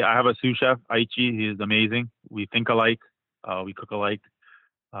yeah, I have a sous chef, Aichi. He is amazing. We think alike. We cook alike.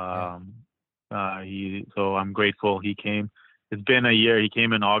 So I'm grateful he came. It's been a year. He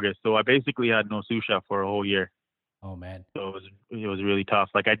came in August, so I basically had no sous chef for a whole year. Oh man. So it was really tough.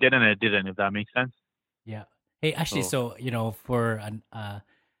 Like, I did and I didn't, if that makes sense. Yeah. Hey, actually, so for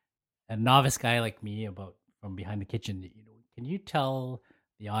a novice guy like me, from behind the kitchen, can you tell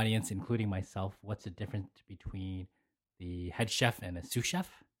the audience, including myself, what's the difference between the head chef and a sous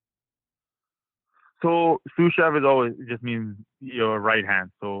chef? So sous chef just means your right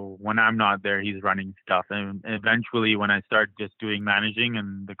hand. So when I'm not there, he's running stuff, and eventually when I start just doing managing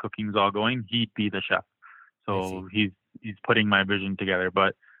and the cooking's all going, he'd be the chef. So he's putting my vision together.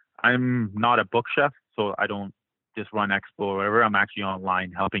 But I'm not a book chef, so I don't just run expo or whatever. I'm actually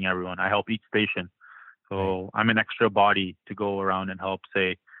online helping everyone. I help each station. So I'm an extra body to go around and help,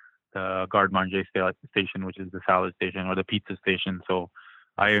 say, the garde manger station, which is the salad station, or the pizza station. So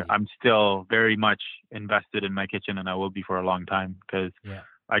I'm still very much invested in my kitchen, and I will be for a long time, because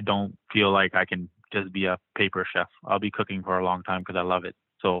I don't feel like I can just be a paper chef. I'll be cooking for a long time because I love it.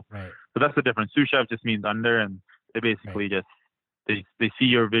 So that's the difference. Sous chef just means under, and they basically just they see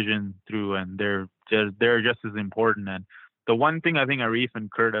your vision through, and they're just as important. And the one thing I think Arif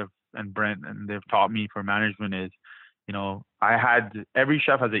and Kurt and Brent and they've taught me for management is, every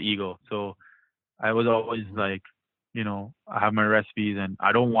chef has an ego. So I was always like, I have my recipes and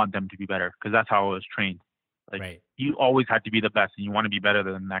I don't want them to be better, because that's how I was trained. Like, you always had to be the best and you want to be better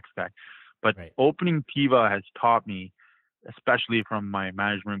than the next guy. But opening Piva has taught me, especially from my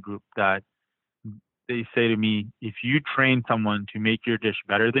management group, that they say to me, if you train someone to make your dish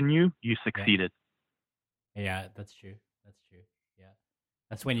better than you succeeded. Yeah, that's true. Yeah.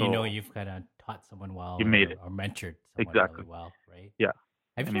 That's when you've kind of taught someone well, you made it, or mentored someone really well, right? Yeah.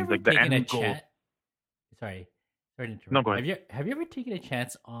 Have you ever taken a chance? Sorry to interrupt. No, go ahead. Have you ever taken a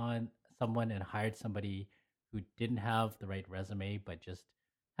chance on someone and hired somebody who didn't have the right resume but just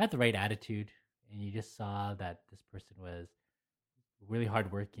had the right attitude, and you just saw that this person was really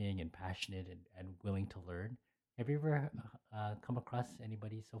hardworking and passionate and willing to learn? Have you ever come across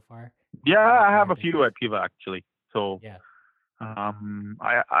anybody so far? Yeah, I have a few at Piva, actually. So I've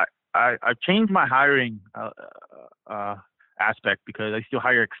changed my hiring aspect, because I still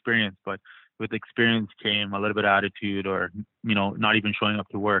hire experience, but with experience came a little bit of attitude, or not even showing up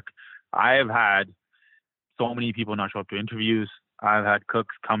to work. I have had so many people not show up to interviews. I've had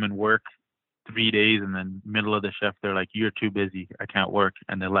cooks come and work 3 days, and then middle of the shift they're like, "You're too busy, I can't work,"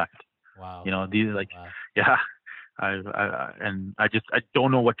 and they left. Wow. These are like, I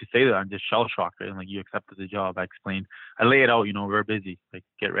don't know what to say to them. I'm just shell shocked. Right? I'm like, you accepted the job. I explained. I lay it out. We're busy. Like,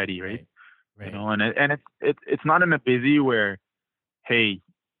 get ready, right? And it's not in a busy where, hey,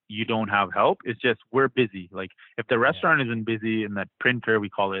 you don't have help. It's just, we're busy. Like, if the restaurant isn't busy and that printer, we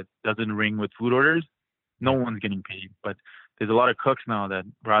call it, doesn't ring with food orders, no one's getting paid. But there's a lot of cooks now that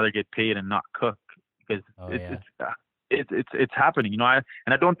rather get paid and not cook, because it's happening. I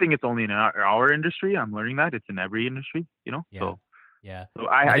don't think it's only in our industry. I'm learning that it's in every industry. So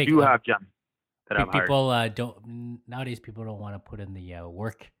I do have gems that I've hired. People nowadays. People don't want to put in the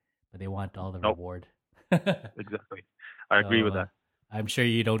work, but they want all the reward. Exactly, I agree with that. I'm sure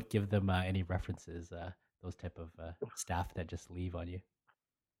you don't give them any references. Those type of staff that just leave on you.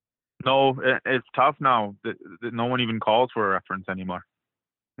 No, it's tough now. No one even calls for a reference anymore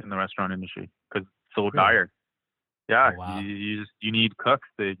in the restaurant industry, because it's so dire. Yeah, you need cooks.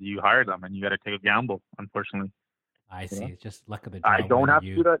 You hire them, and you got to take a gamble. Unfortunately, I see. It's just luck of the draw. I don't have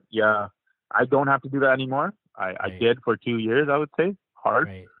to do that. Yeah, I don't have to do that anymore. I did for 2 years. I would say hard,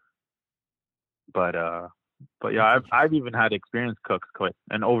 but yeah, I've even had experienced cooks quit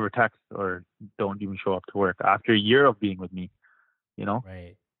and over text, or don't even show up to work after a year of being with me.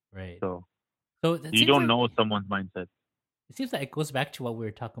 Right. So you don't know someone's mindset. It seems like it goes back to what we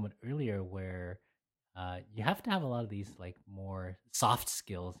were talking about earlier, where you have to have a lot of these like more soft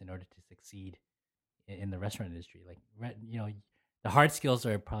skills in order to succeed in the restaurant industry. Like, the hard skills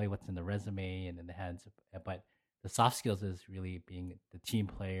are probably what's in the resume and in the hands, but the soft skills is really being the team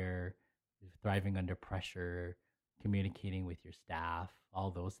player, thriving under pressure, communicating with your staff,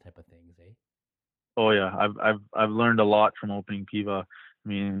 all those type of things, eh? Oh yeah, I've learned a lot from opening Piva. I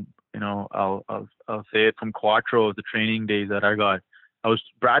mean, I'll say it from Quattro, the training days that I got.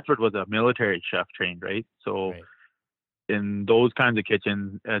 Bradford was a military chef trained, right? So in those kinds of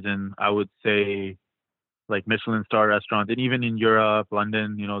kitchens, as in I would say like Michelin star restaurants, and even in Europe, London,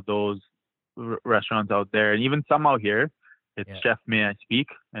 those restaurants out there, and even some out here, it's chef, may I speak?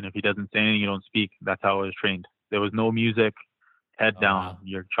 And if he doesn't say anything, you don't speak. That's how I was trained. There was no music, head down. Wow.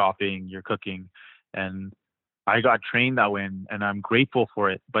 You're chopping, you're cooking, and I got trained that way, and I'm grateful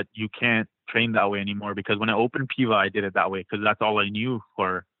for it. But you can't train that way anymore, because when I opened Piva, I did it that way because that's all I knew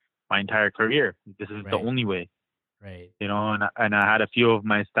for my entire career. This is the only way. Right. And I had a few of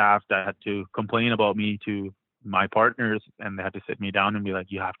my staff that had to complain about me to my partners, and they had to sit me down and be like,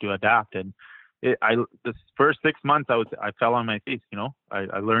 "You have to adapt." And this first 6 months, I fell on my face.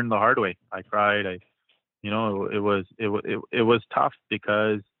 I learned the hard way. I cried. It was tough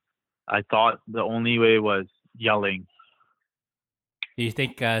because I thought the only way was yelling. Do you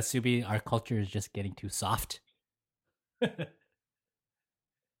think, Subi, our culture is just getting too soft?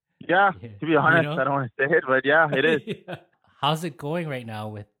 Yeah, to be honest, I don't want to say it, but yeah, it is. Yeah. How's it going right now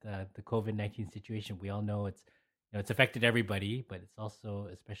with the COVID-19 situation? We all know it's affected everybody, but it's also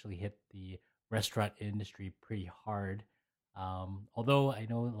especially hit the restaurant industry pretty hard. Although I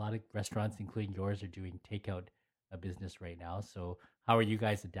know a lot of restaurants, including yours, are doing takeout business right now. So how are you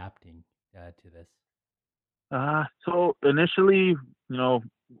guys adapting to this? So initially, it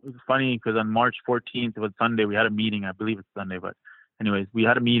was funny because on March 14th, it was Sunday, we had a meeting. I believe it's Sunday, but anyways, we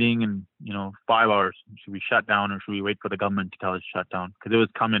had a meeting and, 5 hours. Should we shut down or should we wait for the government to tell us to shut down? Because it was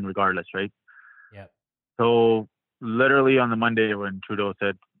coming regardless, right? Yeah. So literally on the Monday when Trudeau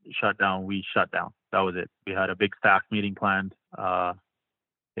said shut down, we shut down. That was it. We had a big staff meeting planned.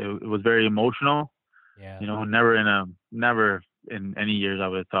 It was very emotional. Yeah. Never in any years I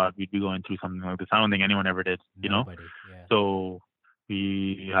would have thought we'd be going through something like this. I don't think anyone ever did, Nobody, yeah. So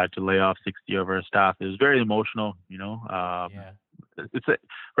we had to lay off 60 of our staff. It was very emotional, Yeah. It's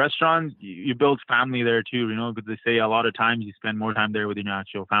restaurants, you build family there too, because they say a lot of times you spend more time there with your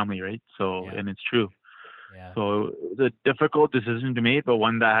natural family, right? So, and it's true. Yeah. So it was a difficult decision to make, but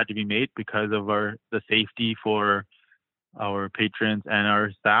one that had to be made because of the safety for our patrons and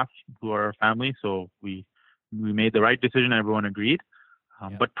our staff who are our family. So we made the right decision. Everyone agreed.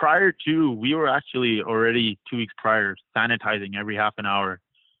 But prior to, we were actually already 2 weeks prior sanitizing every half an hour.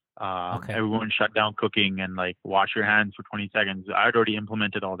 Everyone shut down cooking and wash your hands for 20 seconds. I had already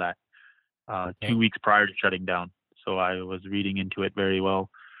implemented all that 2 weeks prior to shutting down. So I was reading into it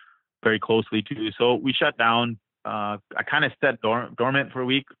very closely too. So we shut down. I kind of sat dormant for a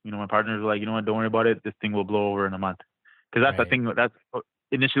week. My partners were like, don't worry about it. This thing will blow over in a month. Because that's the thing.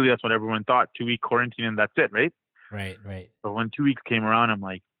 Initially, that's what everyone thought. 2-week quarantine and that's it, right? Right. But when 2 weeks came around, I'm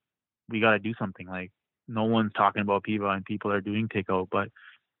like, we got to do something. No one's talking about Piva and people are doing takeout. But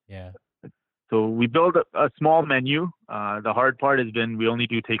yeah. So we built a small menu. The hard part has been we only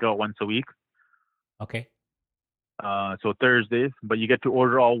do takeout once a week. Okay. So Thursdays, but you get to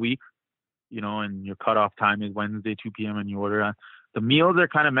order all week, and your cutoff time is Wednesday, 2 p.m. and you order. The meals are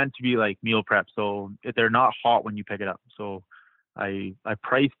kind of meant to be like meal prep. So they're not hot when you pick it up. So I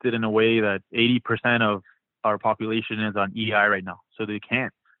priced it in a way that 80% of our population is on EI right now. So they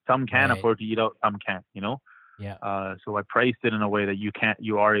can't. Some can afford to eat out, some can't, Yeah. So I priced it in a way that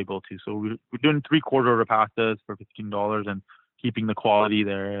you are able to. So we're doing 3/4 order pastas for $15 and keeping the quality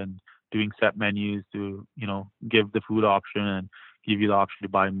there and doing set menus to, give the food option and give you the option to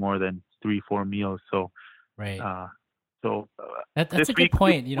buy more than 3-4 meals. So, right. That's a good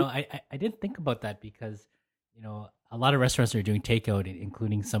point. I didn't think about that because, a lot of restaurants are doing takeout,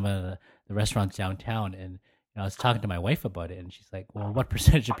 including some of the restaurants downtown. And I was talking to my wife about it, and she's like, "Well, what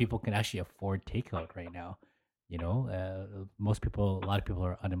percentage of people can actually afford takeout right now?" A lot of people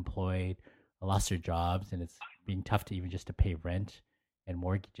are unemployed, lost their jobs, and it's being tough to even just to pay rent and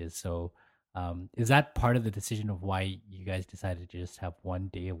mortgages. So, is that part of the decision of why you guys decided to just have 1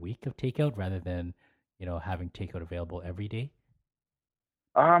 day a week of takeout rather than, having takeout available every day?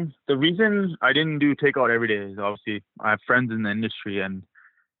 The reason I didn't do takeout every day is obviously I have friends in the industry, and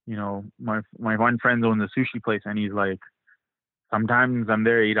my one friend owns a sushi place, and he's like, sometimes I'm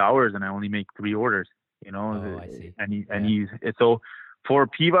there 8 hours and I only make 3 orders. Oh, I see. So for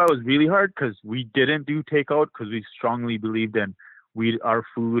Piva it was really hard because we didn't do takeout because we strongly believed in our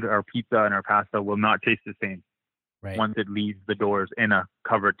food, our pizza, and our pasta will not taste the same once it leaves the doors in a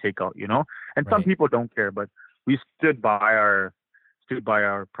covered takeout. And some people don't care, but we stood by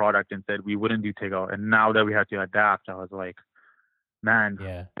our product and said we wouldn't do takeout. And now that we had to adapt, I was like, man,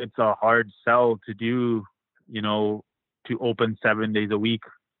 it's a hard sell to do, to open 7 days a week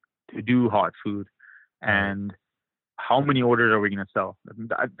to do hot food. And how many orders are we going to sell?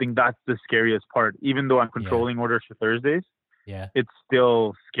 I think that's the scariest part. Even though I'm controlling orders for Thursdays, it's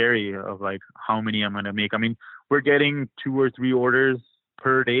still scary of how many I'm going to make. I mean, we're getting 2 or 3 orders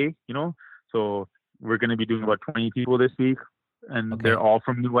per day, so we're going to be doing about 20 people this week, and they're all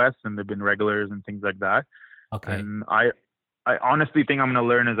from New West, and they've been regulars and things like that. Okay. And I honestly think I'm going to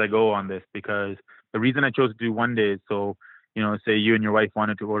learn as I go on this, because the reason I chose to do one day is so, say you and your wife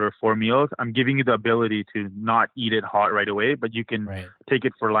wanted to order 4 meals, I'm giving you the ability to not eat it hot right away, but you can take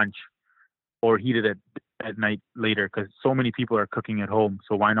it for lunch or heat it at night later, because so many people are cooking at home.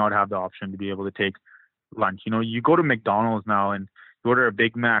 So why not have the option to be able to take lunch? You go to McDonald's now and you order a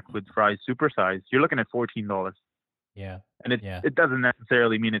Big Mac with fries supersized, you're looking at $14. Yeah. And it doesn't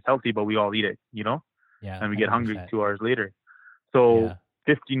necessarily mean it's healthy, but we all eat it, Yeah. and we get hungry 2 hours later. So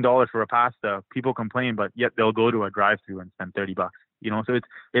 $15 for a pasta, people complain, but yet they'll go to a drive-through and spend $30. So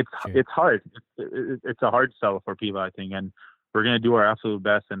it's hard. It's a hard sell for people, I think, and we're gonna do our absolute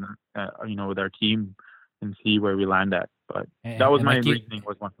best, and with our team, and see where we land at. But that was my reasoning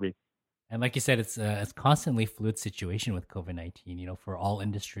was 1 week. And like you said, it's constantly fluid situation with COVID-19. For all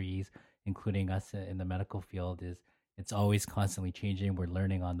industries, including us in the medical field, it's always constantly changing. We're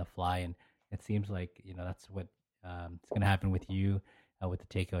learning on the fly, and it seems like that's what it's going to happen with you with the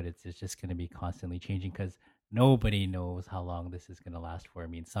takeout. It's just going to be constantly changing, because nobody knows how long this is going to last for. I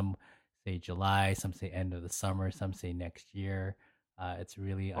mean, some say July, some say end of the summer, some say next year. It's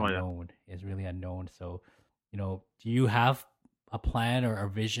really unknown. It's really unknown. So, do you have a plan or a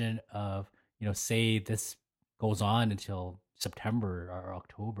vision of, say this goes on until September or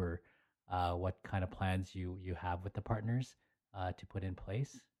October, what kind of plans you have with the partners to put in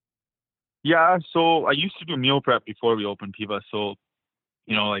place? Yeah, so I used to do meal prep before we opened Piva. So,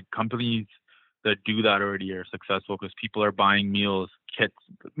 like companies that do that already are successful, because people are buying meal kits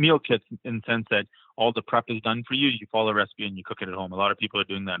in the sense that all the prep is done for you. You follow the recipe and you cook it at home. A lot of people are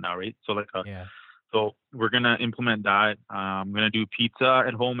doing that now, right? So So we're going to implement that. I'm going to do pizza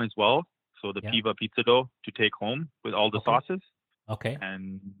at home as well. So the Piva pizza dough to take home with all the sauces. Okay.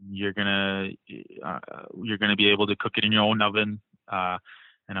 And you're going to be able to cook it in your own oven.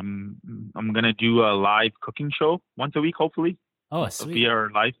 And I'm going to do a live cooking show once a week, hopefully. Oh, sweet. Via our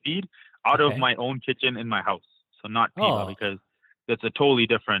live feed out of my own kitchen in my house. So not Piva, because that's a totally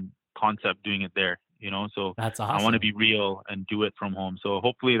different concept doing it there. So that's awesome. I want to be real and do it from home. So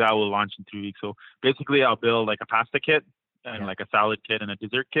hopefully that will launch in 3 weeks. So basically I'll build like a pasta kit and like a salad kit and a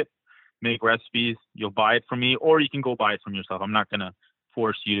dessert kit, make recipes. You'll buy it from me, or you can go buy it from yourself. I'm not going to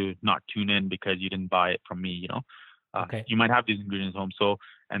force you to not tune in because you didn't buy it from me, You might have these ingredients home. So,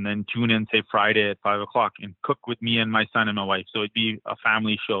 and then tune in, say Friday at 5 o'clock and cook with me and my son and my wife. So it'd be a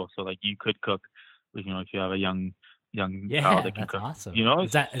family show. So like you could cook, if you have a young child that can cook. Awesome.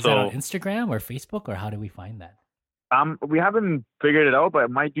 Is that on Instagram or Facebook, or how do we find that? We haven't figured it out, but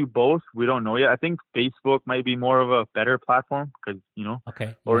it might do both. We don't know yet. I think Facebook might be more of a better platform, because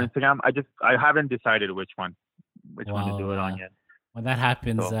or Instagram. I haven't decided which one to do it on yet. When that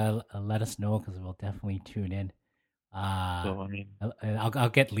happens, let us know, because we'll definitely tune in. I'll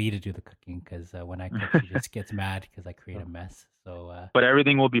get Lee to do the cooking, because when I cook, she just gets mad because I create a mess. So, but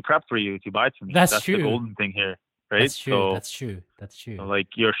everything will be prepped for you if you buy it from me. That's true. The golden thing here, right? That's true. That's true. So like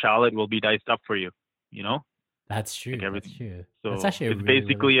your shallot will be diced up for you. That's true. Like everything. That's true. So that's actually it's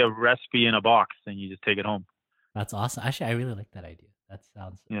basically a recipe in a box, and you just take it home. That's awesome. Actually, I really like that idea. That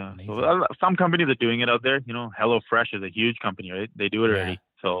sounds amazing. So some companies are doing it out there. HelloFresh is a huge company, right? They do it already.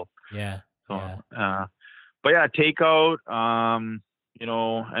 So but yeah, takeout. And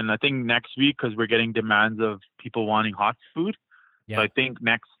I think next week, because we're getting demands of people wanting hot food. Yeah. So I think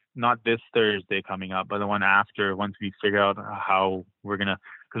not this Thursday coming up, but the one after, once we figure out how we're gonna,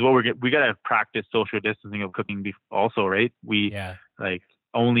 because we gotta practice social distancing of cooking also, right? Like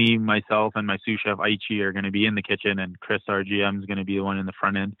only myself and my sous chef Aichi are gonna be in the kitchen, and Chris, our GM, is gonna be the one in the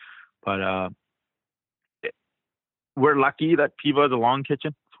front end. But we're lucky that Piva is a long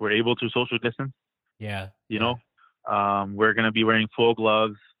kitchen, so we're able to social distance. Yeah. We're going to be wearing full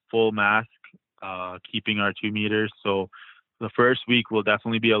gloves, full mask, keeping our 2 meters. So the first week will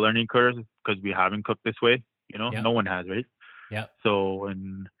definitely be a learning curve, because we haven't cooked this way. No one has, right? Yeah. So,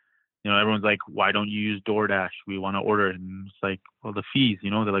 and, everyone's like, why don't you use DoorDash? We want to order it. And it's like, well, the fees,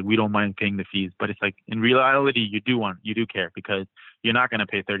 they're like, we don't mind paying the fees. But it's like, in reality, you do care, because you're not going to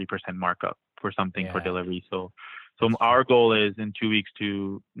pay 30% markup for something for delivery. So our goal is in 2 weeks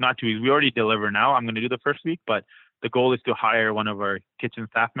not 2 weeks, we already deliver now. I'm going to do the first week, but the goal is to hire one of our kitchen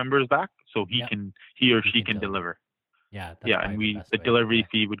staff members back, so he or she can deliver. Yeah. And the delivery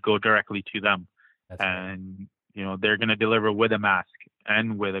fee would go directly to them. And they're going to deliver with a mask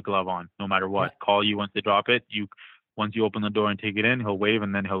and with a glove on, no matter what. Call you once they drop it. Once you open the door and take it in, he'll wave,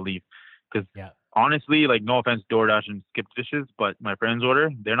 and then he'll leave. Because honestly, like no offense, DoorDash and Skip Dishes, but my friends order,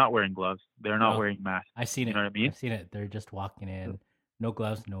 they're not wearing gloves. They're not wearing masks. I've seen it. You know what I mean? I've seen it. They're just walking in, no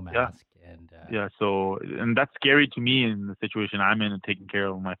gloves, no Yeah. mask, and Yeah. So, and that's scary to me in the situation I'm in and taking care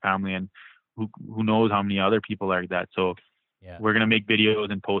of my family, and who knows how many other people are like that. So yeah, we're gonna make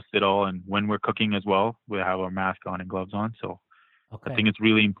videos and post it all, and when we're cooking as well, we have our mask on and gloves on. So I think it's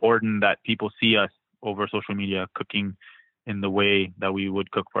really important that people see us over social media cooking in the way that we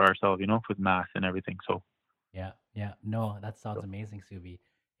would cook for ourselves, you know, with masks and everything. So yeah. No, that sounds amazing, Subi.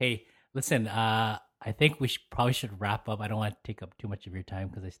 Hey, listen, I think we probably should wrap up. I don't want to take up too much of your time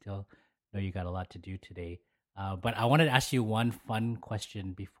because I still know you got a lot to do today. But I wanted to ask you one fun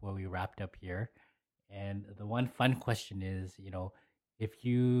question before we wrapped up here. And the one fun question is, if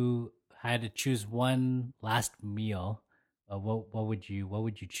you had to choose one last meal, what would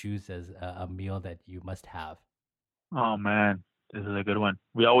you choose as a meal that you must have? Oh man, this is a good one.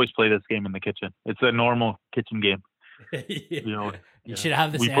 We always play this game in the kitchen. It's a normal kitchen game. You should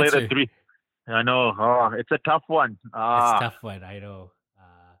have this. We answer. play the three. I know. Oh, it's a tough one. It's a tough one. I know.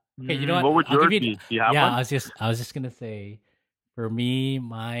 Okay, you know what? What would yours be? Do you have one? I was just gonna say, for me,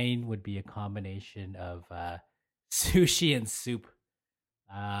 mine would be a combination of sushi and soup.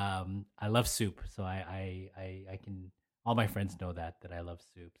 I love soup, so I can. All my friends know that I love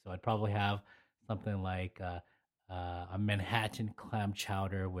soup. So I'd probably have something like a Manhattan clam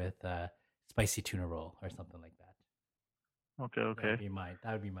chowder with spicy tuna roll or something like that. Okay. That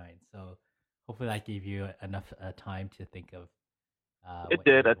would be mine. So hopefully that gave you enough time to think of. It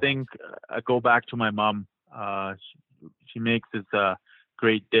did. I think I go back to my mom. She makes this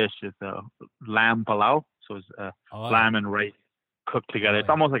great dish. It's a lamb palau. So it's lamb and rice cooked together. It's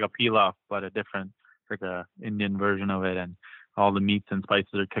almost like a pilaf, but like a Indian version of it. And all the meats and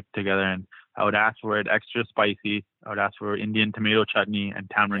spices are cooked together. And I would ask for it extra spicy. I would ask for Indian tomato chutney and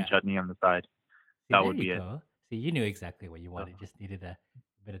tamarind chutney on the side. That would be it. See, you knew exactly what you wanted. Just needed a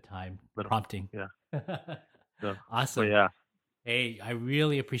bit of time prompting. Yeah. Awesome. Yeah. Hey, I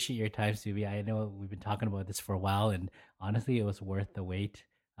really appreciate your time, Subi. I know we've been talking about this for a while, and honestly, it was worth the wait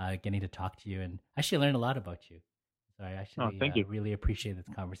getting to talk to you and actually learn a lot about you. So I actually thank you. really appreciate this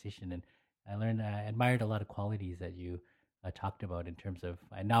conversation, and I admired a lot of qualities that you talked about in terms of.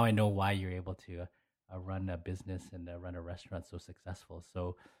 Now I know why you're able to run a business and run a restaurant so successful.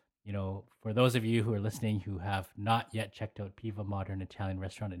 So, for those of you who are listening who have not yet checked out Piva Modern Italian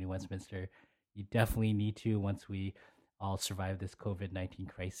Restaurant at New Westminster, you definitely need to once we all survive this COVID-19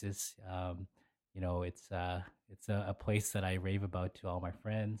 crisis. It's a place that I rave about to all my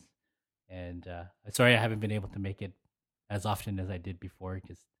friends. And sorry I haven't been able to make it as often as I did before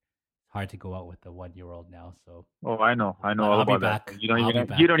because it's hard to go out with a 1-year-old now. So I know all about that. You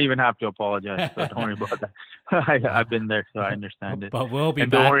don't even have to apologize. So don't worry about that. I've been there, so I understand it. But we'll be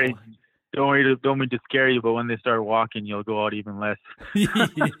back. Don't mean to scare you, but when they start walking, you'll go out even less.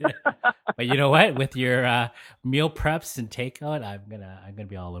 But you know what? With your meal preps and takeout, I'm gonna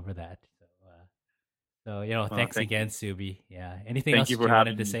be all over that. So thanks again, Subi. Yeah. Anything else you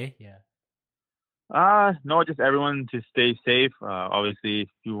wanted to say? Yeah. No, just everyone to stay safe. Obviously, if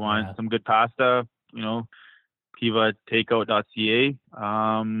you want some good pasta, pivatakeout.ca.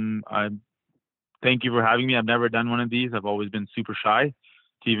 I thank you for having me. I've never done one of these. I've always been super shy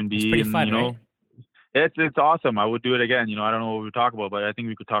to even be. It's pretty fun, right? It's awesome. I would do it again. I don't know what we would talk about, but I think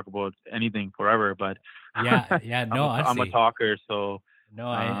we could talk about anything forever. But yeah. No, I'm a talker, so no,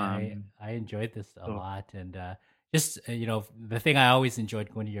 I enjoyed this a lot, and just the thing I always enjoyed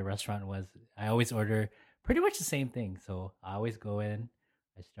going to your restaurant was I always order pretty much the same thing. So I always go in.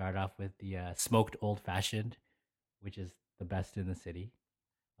 I start off with the smoked old fashioned, which is the best in the city.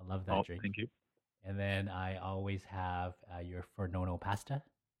 I love that drink. Thank you. And then I always have your Fornono pasta.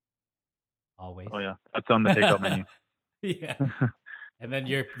 Always. Oh yeah, that's on the takeout menu. Yeah. And then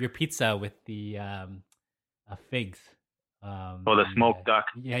your pizza with the figs. The smoked duck.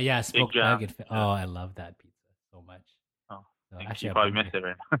 Yeah, smoked duck. Oh, I love that pizza so much. Oh, so actually, you probably missed it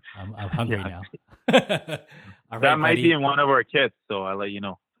right now. I'm hungry now. All right, that might be in one of our kits, so I'll let you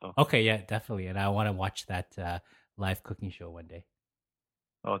know. So. Okay, yeah, definitely, and I want to watch that live cooking show one day.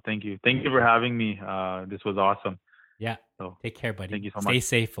 Oh, thank you. Thank you for having me. This was awesome. Yeah. So take care, buddy. Thank you so much. Stay much.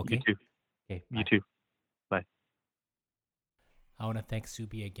 Safe, okay? You too. Okay. Bye. You too. Bye. I want to thank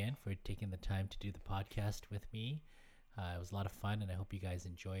Subi again for taking the time to do the podcast with me. It was a lot of fun, and I hope you guys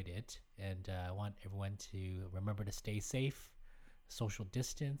enjoyed it. And I want everyone to remember to stay safe, social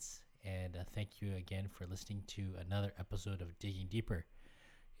distance, and thank you again for listening to another episode of Digging Deeper.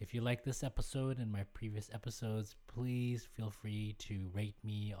 If you like this episode and my previous episodes, please feel free to rate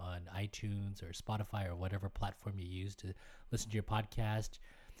me on iTunes or Spotify or whatever platform you use to listen to your podcast.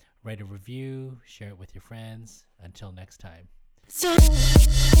 write a review, share it with your friends. Until next time.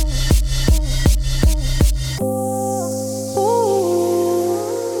 Ooh.